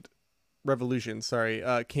and Revolution, sorry,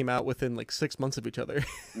 came out within like 6 months of each other.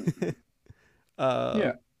 uh,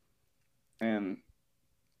 Yeah, and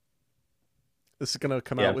this is gonna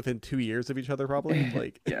come Yeah. out within 2 years of each other, probably.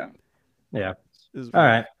 Like, yeah, Yeah. this is All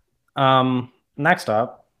weird. right. Next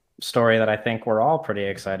up, story that I think we're all pretty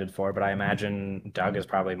excited for, but I imagine Doug is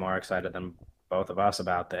probably more excited than both of us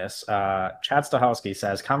about this. Chad Stahelski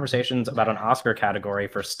says conversations about an Oscar category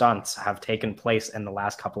for stunts have taken place in the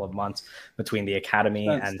last couple of months between the Academy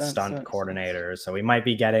stunts, and stunts, stunt stunts, stunts. coordinators. So we might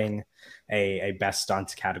be getting a best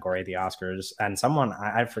stunt category at the Oscars. And someone,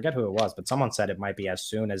 I forget who it was, but someone said it might be as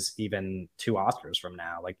soon as even 2 Oscars from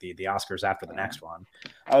now, like the Oscars after the next one.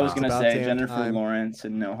 I was gonna about say damn Jennifer time. Lawrence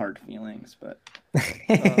and No Hard Feelings, but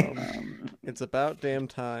It's about damn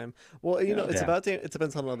time. Well, you know, it's Yeah. about damn. It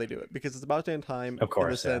depends on how they do it, because it's about damn time Of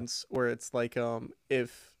course, in the yeah. sense where it's like,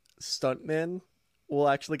 if stuntmen will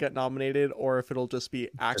actually get nominated, or if it'll just be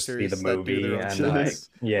actors Just be the that do their movie own and stunts.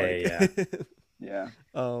 yeah. yeah.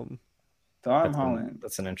 Um, Tom Holland.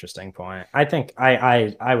 That's an interesting point. I think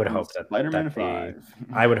I would hope that Spider-Man that 5.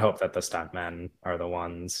 I would hope that the stuntmen are the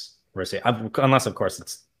ones receive, unless of course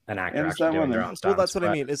it's an actor And actually doing their someone- own stunts. well, that's what I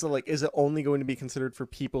but- mean. Is it only going to be considered for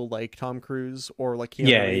people like Tom Cruise or like Keanu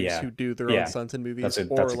Yeah, Reeves yeah. who do their Yeah. own stunts in movies, That's a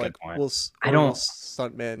or good like point. will I or don't- will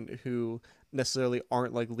stuntmen who necessarily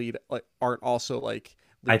aren't like lead, like aren't also like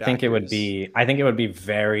I lead think it would actors? be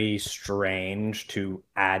very strange to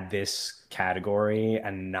add this category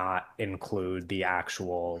and not include the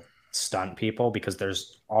actual stunt people, because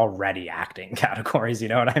there's already acting categories, you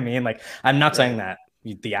know what I mean? Like, I'm not saying that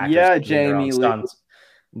the actors Yeah, can do their own Jamie Lee. stunts,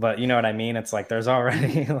 but you know what I mean? It's like there's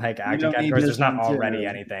already like acting don't need categories. this There's not one, too. already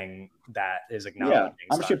anything that is Yeah, acknowledging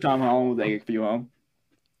I'm sure stunt. Tom Holland will take a few home.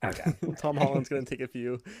 Okay. Tom Holland's gonna take a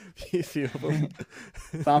few of them.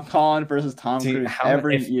 Tom Holland versus Tom See, Cruise how,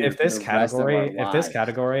 every if, year. if this for the rest of our lives.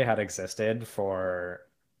 category had existed for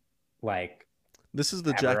like This is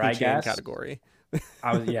the Ever, I Jackie Chan guess. category.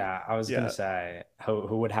 I was Yeah. gonna say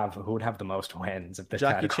who would have the most wins if this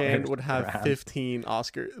Jackie category Chan was would have around. 15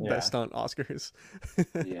 Oscar Yeah. best stunt Oscars.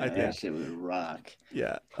 Yeah, I that think. shit would rock.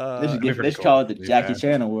 Yeah. They should, be give, pretty they should cool, call it the to be Jackie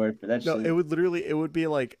fair. Chan Award for that No, shit. it would be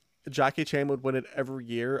like Jackie Chan would win it every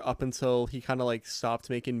year up until he kind of like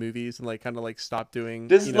stopped making movies and like kind of like stopped doing.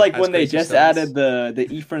 This you is know, like as when they crazy just stunts. added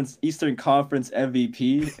the Eastern Conference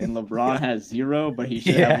MVP and LeBron has 0, but he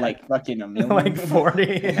should Yeah. have like fucking a million. Like 40.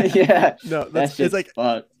 Yeah. No, That that's shit's it's like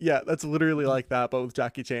fucked. yeah, that's literally like that, but with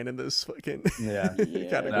Jackie Chan in this fucking Yeah. Yeah,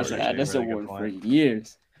 category. That's they actually had a this really good award for point.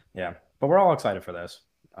 years. Yeah, but we're all excited for this.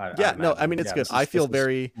 Yeah, no, I imagine. mean it's Yeah, good. this is- I feel this is-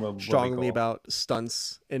 very will be strongly cool. about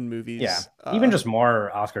stunts in movies. Yeah, even just more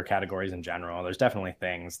Oscar categories in general. There's definitely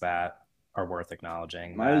things that are worth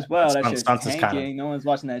acknowledging. Might as well. That shit's stunts is tanking. kind No one's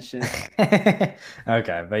watching that shit. of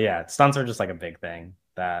okay, but yeah, stunts are just like a big thing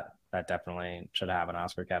that definitely should have an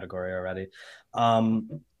Oscar category already.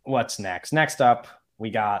 What's next? Next up, we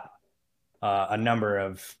got a number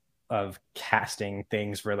of casting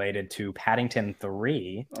things related to Paddington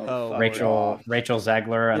 3. Oh, fuck Rachel off.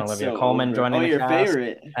 Zegler and It's Olivia so Colman over. joining Oh, the your cast,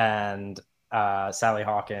 favorite. and Sally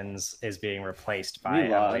Hawkins is being replaced by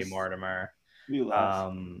We Emily lost. Mortimer. We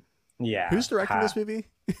lost. Yeah, who's directing this movie?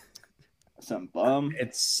 Some bum.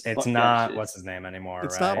 It's Fuck that not shit. what's his name anymore.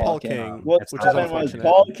 It's right? not Paul King. King, What It's which not is happened was unfortunate.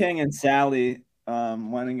 Paul King and Sally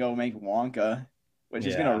went and go make Wonka, which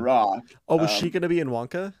is Yeah. gonna rock. Oh, was she Um, gonna be in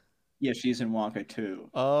Wonka? Yeah, she's in Wonka too.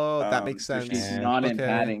 Oh, that makes So sense. she's Yeah. not in Okay.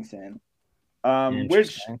 Paddington. Which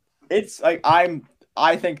Interesting. it's like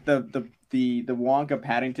I think the Wonka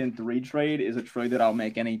Paddington 3 trade is a trade that I'll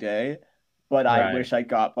make any day, but I Right. wish I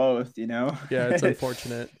got both. You know. Yeah, it's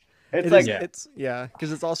unfortunate. It's It like is- Yeah. it's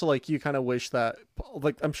because it's also like you kind of wish that,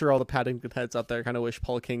 like I'm sure all the Paddington heads out there kind of wish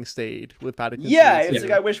Paul King stayed with Paddington. yeah, 3 it's too.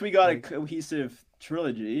 like I wish we got a Like- cohesive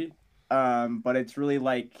trilogy. But it's really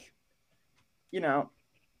like, you know,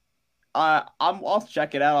 I'll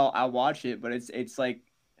check it out. I'll watch it, but it's like,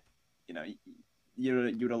 you know,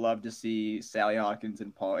 you'd have loved to see Sally Hawkins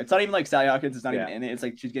and Paul. It's not even like Sally Hawkins is not Yeah. even in it. It's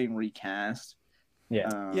like she's getting recast.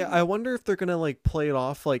 Yeah. Yeah, I wonder if they're gonna like play it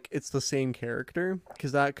off like it's the same character,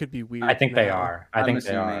 because that could be weird. I think they now. are. I I'm think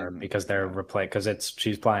they are assuming- because they're replaced because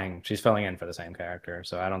she's filling in for the same character.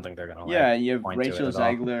 So I don't think they're gonna. Like, Yeah, you have point to it Rachel at all.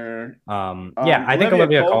 Zegler. Yeah, I think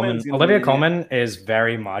Olivia Olivia Colman's gonna Olivia be- Colman is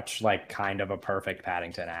very much like kind of a perfect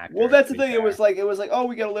Paddington actor. Well, that's to the be thing. It fair. was like, oh,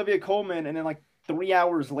 we got Olivia Colman, and then like 3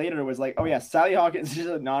 hours later, it was like, oh yeah, Sally Hawkins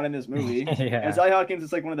is not in this movie. yeah. And Sally Hawkins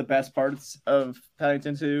is like one of the best parts of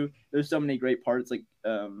Paddington 2. There's so many great parts like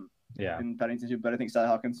Yeah. in Paddington 2, but I think Sally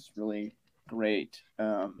Hawkins is really great.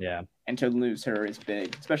 Yeah. And to lose her is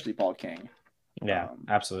big, especially Paul King. Yeah,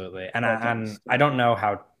 absolutely. And Paul I, King's I don't know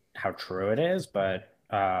how true it is, but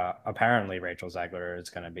apparently Rachel Zegler is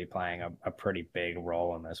going to be playing a pretty big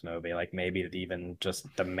role in this movie, like maybe even just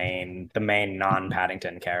the main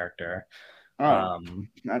non-Paddington character. Oh,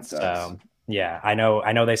 that sucks. So yeah, I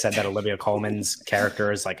know they said that Olivia Colman's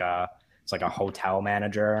character is like a hotel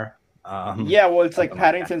manager. Yeah, well, it's like something like that.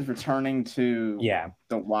 Paddington's returning to Yeah.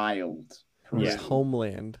 the wild. His Yeah.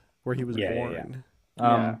 homeland where he was Yeah, yeah, born.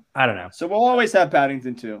 Yeah. I don't know. So we'll always have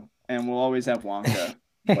Paddington 2, and we'll always have Wonka.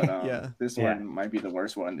 But Yeah. this Yeah. one might be the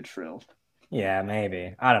worst one to trill. Yeah,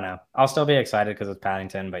 maybe. I don't know. I'll still be excited because it's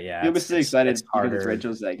Paddington, but yeah, You'll be it's so excited it's because it's harder.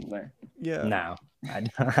 Rachel Zegler. Yeah. No,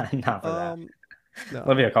 not for that. No.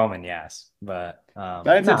 Olivia Colman, yes, but no,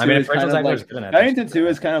 Paddington I 2 mean, is if Rachel kind of Zegler is like good in it, then Paddington she's 2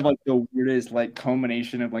 great. is kind of like the weirdest like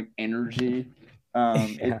culmination of like energy. Yeah.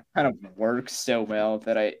 It kind of works so well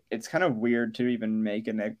that it's kind of weird to even make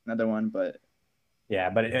another one, but Yeah,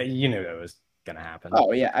 but you knew it was gonna happen.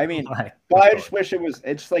 oh yeah, I mean, Like, but of I just course. wish it was.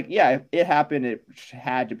 It's just like yeah, if it happened. It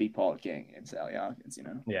had to be Paul King and Sally Hawkins.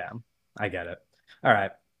 Yeah, I get it. All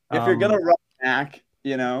right. If you're gonna run back,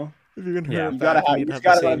 If you're gonna Yeah. hurt you back, you need you to just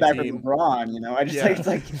have the gotta run it same back with team. LeBron. I just Yeah. it's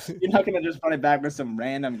like you're not gonna just run it back with some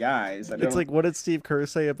random guys. It's like, what did Steve Kerr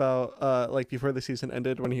say about like before the season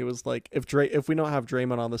ended when he was like, if we don't have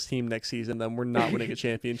Draymond on this team next season, then we're not winning a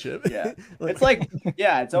championship. Yeah. It's like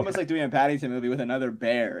it's almost like doing a Paddington movie with another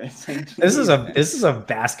bear. It's like This is a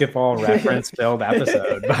basketball reference filled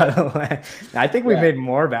episode, by the way. I think we made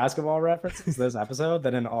more basketball references this episode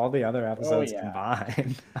than in all the other episodes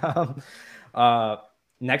combined.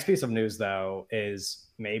 Next piece of news, though, is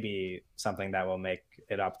maybe something that will make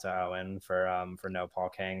it up to Owen for no Paul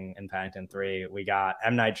King in Paddington 3. We got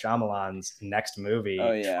M. Night Shyamalan's next movie,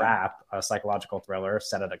 Trap, a psychological thriller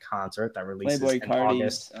set at a concert that releases Playboy in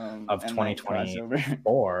August of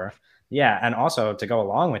 2024. Yeah, and also to go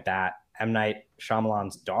along with that, M. Night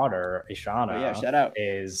Shyamalan's daughter, Ishana, shout out.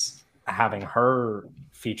 is having her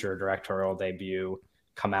feature directorial debut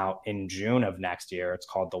come out in June of next year. It's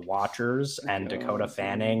called The Watchers, and Dakota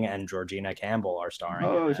Fanning and Georgina Campbell are starring.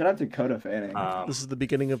 Oh, shout out to Dakota Fanning. This is the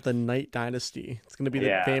beginning of the Night Dynasty. It's going to be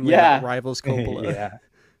the family that rivals Coppola.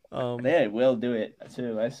 They will do it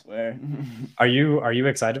too, I swear. Are you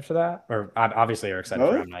excited for that? Or obviously you're excited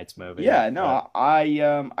for M. Night's movie. Yeah, no,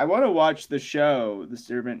 I want to watch the show, The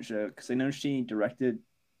Servant Show, because I know she directed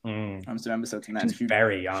some episodes in that. She's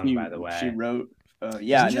very young, by the way. She wrote.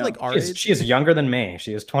 Isn't she like our age? She is younger than me.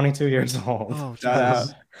 She is 22 years old. Oh,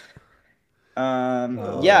 shout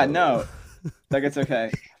out. Yeah, no, like it's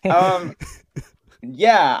okay.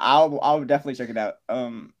 Yeah, I'll definitely check it out.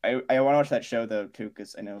 I want to watch that show though too,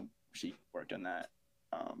 because I know she worked on that.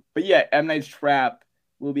 But yeah, M. Night's Trap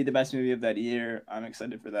will be the best movie of that year. I'm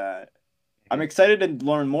excited for that. I'm excited to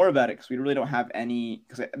learn more about it because we really don't have any,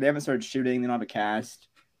 because they haven't started shooting. They don't have a cast.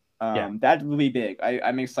 That will be big.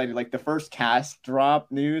 I'm excited. Like the first cast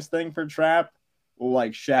drop news thing for Trap will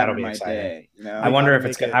like shatter my day. I wonder if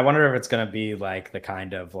it's gonna be like the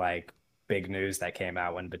kind of like big news that came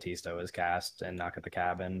out when Batista was cast in Knock at the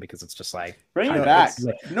Cabin, because it's just like bring it back.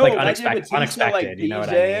 No, like unexpected. Like, you know what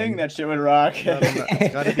I mean? That shit would rock. No,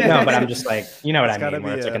 but I'm just like, you know what I mean,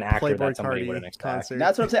 where it's like an actor that somebody wouldn't expect. Concert.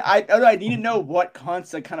 That's what I'm saying. I need to know what kind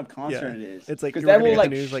of concert it is. It's like because that will like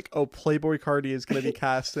news like, oh, Playboy Cardi is gonna be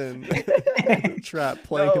cast in Trap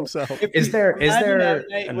playing himself. Is there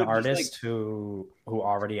an artist who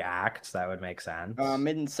already acts that would make sense?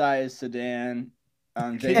 Mid-sized sedan.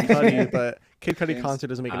 Kid Cudi, but Kid Cudi concert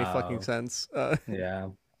doesn't make any fucking sense. Yeah.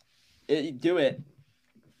 Do it.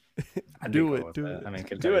 Do it. I mean,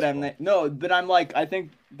 do it. Cool. No, but I'm like, I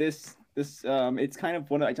think this it's kind of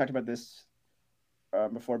one. I talked about this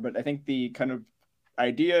before, but I think the kind of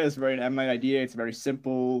idea is very an M. Night idea. It's very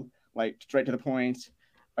simple, like straight to the point,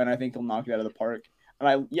 and I think he'll knock it out of the park.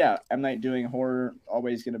 And M. Night doing horror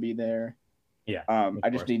always gonna be there. Yeah. I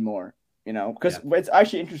just need more, because it's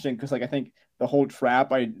actually interesting because like I think the whole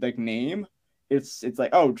Trap name, it's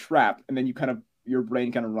like, oh, Trap, and then you kind of your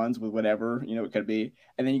brain kind of runs with whatever it could be,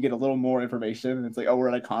 and then you get a little more information, and it's like, oh, we're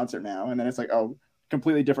at a concert now, and then it's like, oh,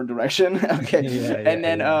 completely different direction. Okay. And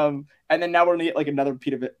then now we're gonna get like another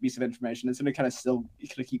piece of information. It's gonna kind of still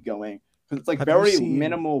keep going because it's like very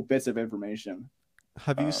minimal bits of information.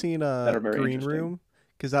 Have you seen Green Room?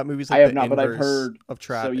 Because that movie's like I have not, but I've heard of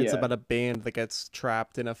Trap. So, it's about a band that gets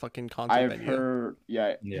trapped in a fucking concert venue. I've heard,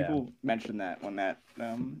 people mention that when that.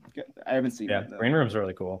 I haven't seen it. Green Room's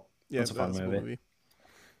really cool. Yeah, it's a fun movie.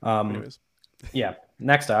 Anyways. Yeah.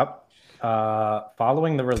 Next up,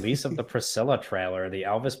 following the release of the Priscilla trailer, the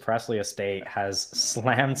Elvis Presley estate has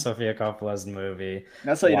slammed Sofia Coppola's movie.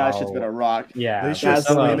 That's how you know that shit's gonna rock. Yeah, they should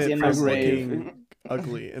slam it for looking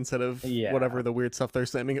ugly instead of whatever the weird stuff they're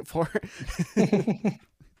slamming it for.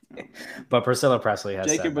 But Priscilla Presley has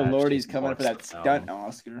Jacob Elordi's coming for that stunt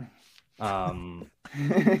Oscar.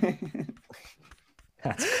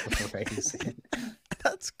 That's crazy.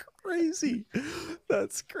 That's crazy.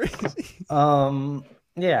 That's crazy.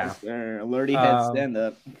 Yeah. Elordi head stand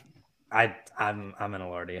up. I'm an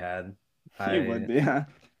Elordi head. You would be, huh?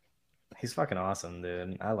 He's fucking awesome,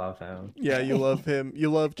 dude. I love him. Yeah, you love him.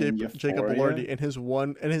 You love In Jacob Euphoria? Elordi,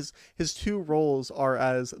 and his two roles are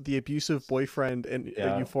as the abusive boyfriend in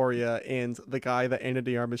Yeah. Euphoria and the guy that Anna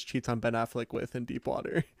de Armas cheats on Ben Affleck with in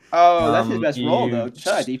Deepwater. Oh, that's his best role though. You.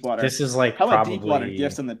 Shout out Deepwater. This is like How about Deepwater probably.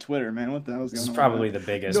 gifts on the Twitter, man? What the hell's This going is on? probably with the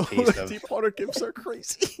biggest No, piece of. Deepwater gifts are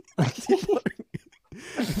crazy. Deepwater.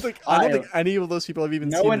 Like, I don't think any of those people have even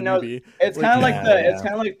No seen one the knows. movie. It's kind of like Yeah, the yeah. it's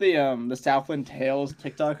kind of like the Southland Tales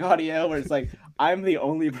TikTok audio where it's like I'm the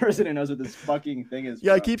only person who knows what this fucking thing is.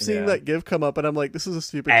 Yeah, I from. keep seeing Yeah. that GIF come up, and I'm like, this is a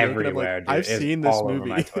stupid joke. And I'm Everywhere, like, dude. I've It's seen this all over movie.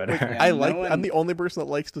 my Twitter. Like, Yeah, I no like. one- I'm the only person that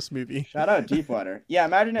likes this movie. Shout out Deepwater. Yeah,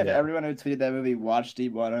 imagine if Yeah. everyone who tweeted that movie watched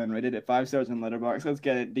Deepwater and rated it 5 stars in Letterboxd. Let's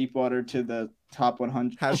get it. Deepwater to the top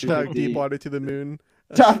 100. Hashtag 250. Deepwater to the moon.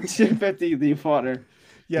 Top 250 Deepwater.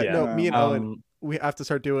 Yeah, Yeah. no, me and Owen, Um, we have to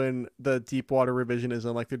start doing the Deepwater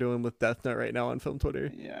revisionism like they're doing with Death Note right now on Film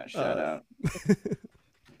Twitter. Yeah, shout Uh, out.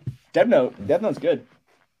 Death Note's good.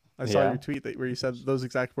 I saw Yeah. your tweet where you said those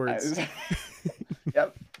exact words.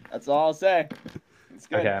 Yep, that's all I'll say. It's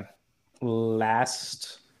good. Okay.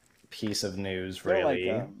 Last piece of news, Feel like, really.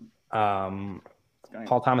 it's going-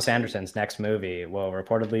 Paul Thomas Anderson's next movie will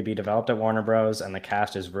reportedly be developed at Warner Bros., and the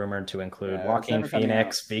cast is rumored to include Yeah, it's Joaquin never coming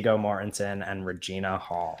Phoenix, Viggo Mortensen, and Regina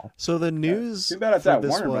Hall. So the news Too bad it's for at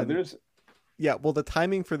this Warner one, Brothers. yeah, well, the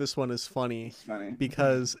timing for this one is funny It's funny.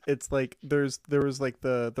 because it's like there was like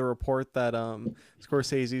the report that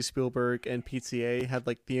Scorsese, Spielberg, and PTA had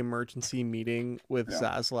like the emergency meeting with Yeah.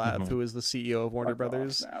 Zaslav, Mhm. who is the CEO of Warner Fuck off,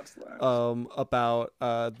 Brothers, Zaslav. about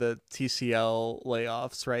the TCL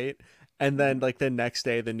layoffs, right? And then like the next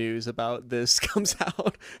day, the news about this comes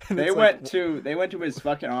out. And They it's went like, to his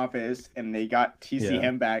fucking office and they got TCM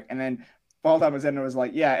Yeah. back, and then Paul Thomas Anderson was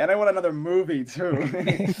like, "Yeah, and I want another movie too."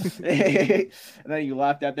 And then you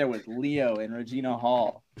laughed out there with Leo and Regina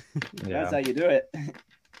Hall. Yeah. That's how you do it. That's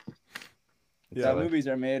Yeah, how like- movies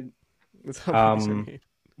are made. That's how movies are Um,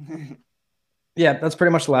 made. Yeah, that's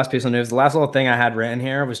pretty much the last piece of news. The last little thing I had written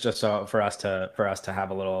here was just so for us to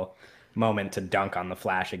have a little moment to dunk on the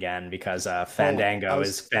Flash again, because Fandango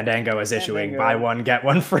is issuing Fandango. buy one get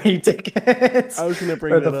one free tickets I was gonna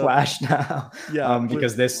bring for that the up. Flash now. Yeah,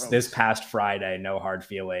 Because this gross. past Friday, No Hard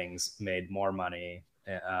Feelings made more money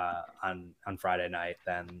on Friday night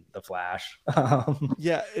than the Flash.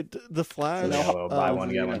 Yeah, the Flash. So they have a buy one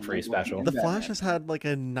get yeah, one free like, special. The Batman. Flash has had like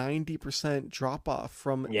a 90% drop off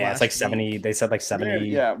from. Yeah, it's like last 70. week. They said like 70.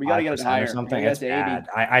 Yeah, we gotta get it higher. or something. We gotta It's get to 80.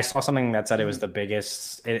 bad. I saw something that said it was the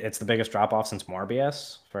biggest. It's the biggest drop off since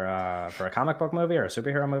Morbius for a comic book movie or a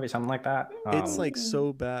superhero movie, something like that. It's like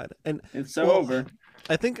so bad, and It's so well, over.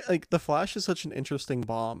 I think like the Flash is such an interesting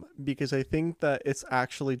bomb because I think that it's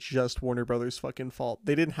actually just Warner Brothers' fucking fault.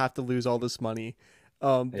 They didn't have to lose all this money.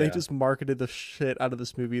 They Yeah. just marketed the shit out of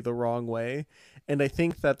this movie the wrong way, and I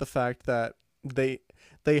think that the fact that they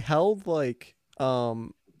held like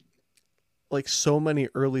so many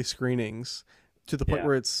early screenings to the point Yeah.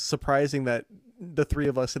 where it's surprising that the three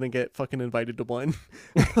of us didn't get fucking invited to one.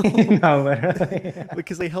 no, literally.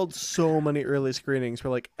 Because they held so many early screenings where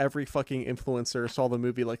like every fucking influencer saw the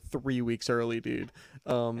movie like 3 weeks early, dude.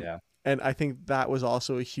 Yeah. And I think that was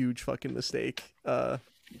also a huge fucking mistake.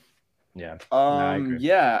 Yeah. I agree.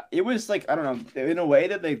 Yeah, it was like, I don't know, in a way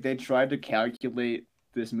that they tried to calculate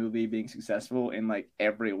this movie being successful in like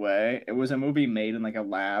every way. It was a movie made in like a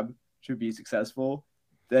lab to be successful.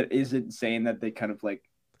 That isn't saying that they kind of like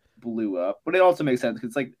blew up, but it also makes sense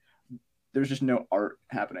because like there's just no art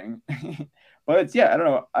happening. But it's, yeah, I don't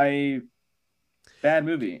know, bad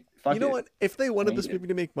movie. Fuck You know it. what? If they wanted Hate this it. movie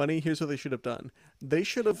to make money, here's what they should have done. They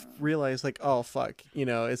should have realized, like, oh, fuck,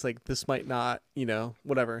 it's like, this might not,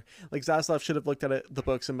 whatever. Like, Zaslav should have looked at the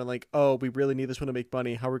books and been like, oh, we really need this one to make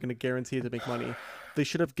money. How are we going to guarantee it to make money? They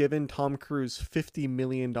should have given Tom Cruise $50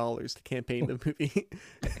 million to campaign the movie.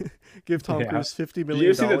 Give Tom Yeah. Cruise $50 Did million.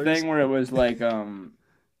 you see the thing where it was like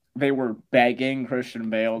they were begging Christian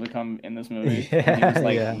Bale to come in this movie? And he was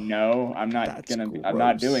like, Yeah. no, I'm not That's I'm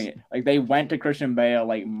not gross. doing it. Like they went to Christian Bale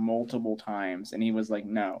like multiple times and he was like,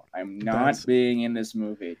 no, I'm not That's- being in this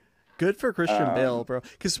movie. Good for Christian Bale, bro.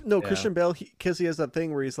 Because Yeah. Christian Bale, because he has that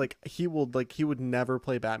thing where he's like, he would never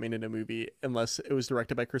play Batman in a movie unless it was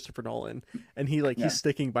directed by Christopher Nolan, and Yeah. he's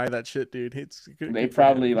sticking by that shit, dude. It's good, They good for him.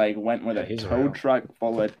 probably like went with Yeah, a he's tow real. truck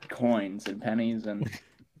full of coins and pennies and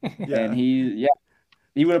Yeah. and he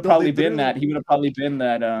would have No, probably they been that. literally- He would have probably been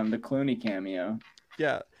that the Clooney cameo.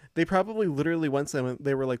 Yeah, they probably literally went to him and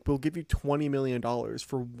they were like, "We'll give you $20 million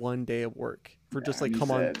for one day of work for just Yeah, like he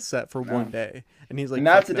come on said, set for no. one day," and he's like, And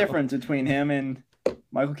that's "Fuck the no." difference between him and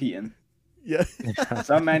Michael Keaton. Yeah,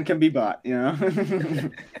 Some men can be bought, you know.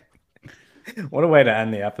 What a way to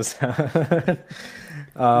end the episode.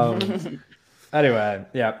 Anyway,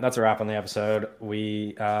 yeah, that's a wrap on the episode.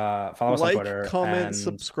 We follow us on Twitter, comment, and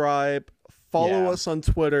subscribe, follow us on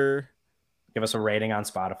Twitter. Give us a rating on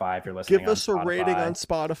Spotify if you're listening. Give us a rating on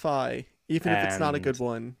Spotify, even if it's not a good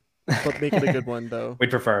one. But make it a good one, though.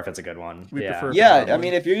 We'd prefer if it's a good one. We prefer. Yeah, I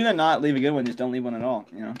mean, if you're gonna not leave a good one, just don't leave one at all.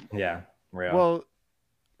 You know. Yeah. Real. Well,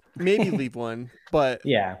 maybe leave one, but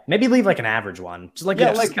yeah, maybe leave like an average one, just like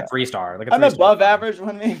Yeah, like like a 3-star, like an above average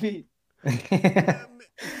one, maybe.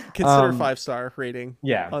 consider 5-star rating.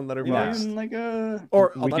 Yeah, on Letterboxd. Even like a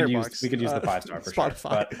or we could use the 5-star for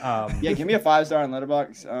Spotify. Sure. But, yeah, give me a 5-star on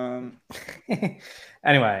Letterboxd.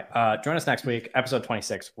 Anyway, join us next week, episode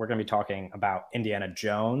 26. We're going to be talking about Indiana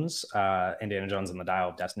Jones and the Dial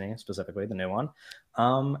of Destiny, specifically the new one.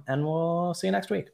 And we'll see you next week.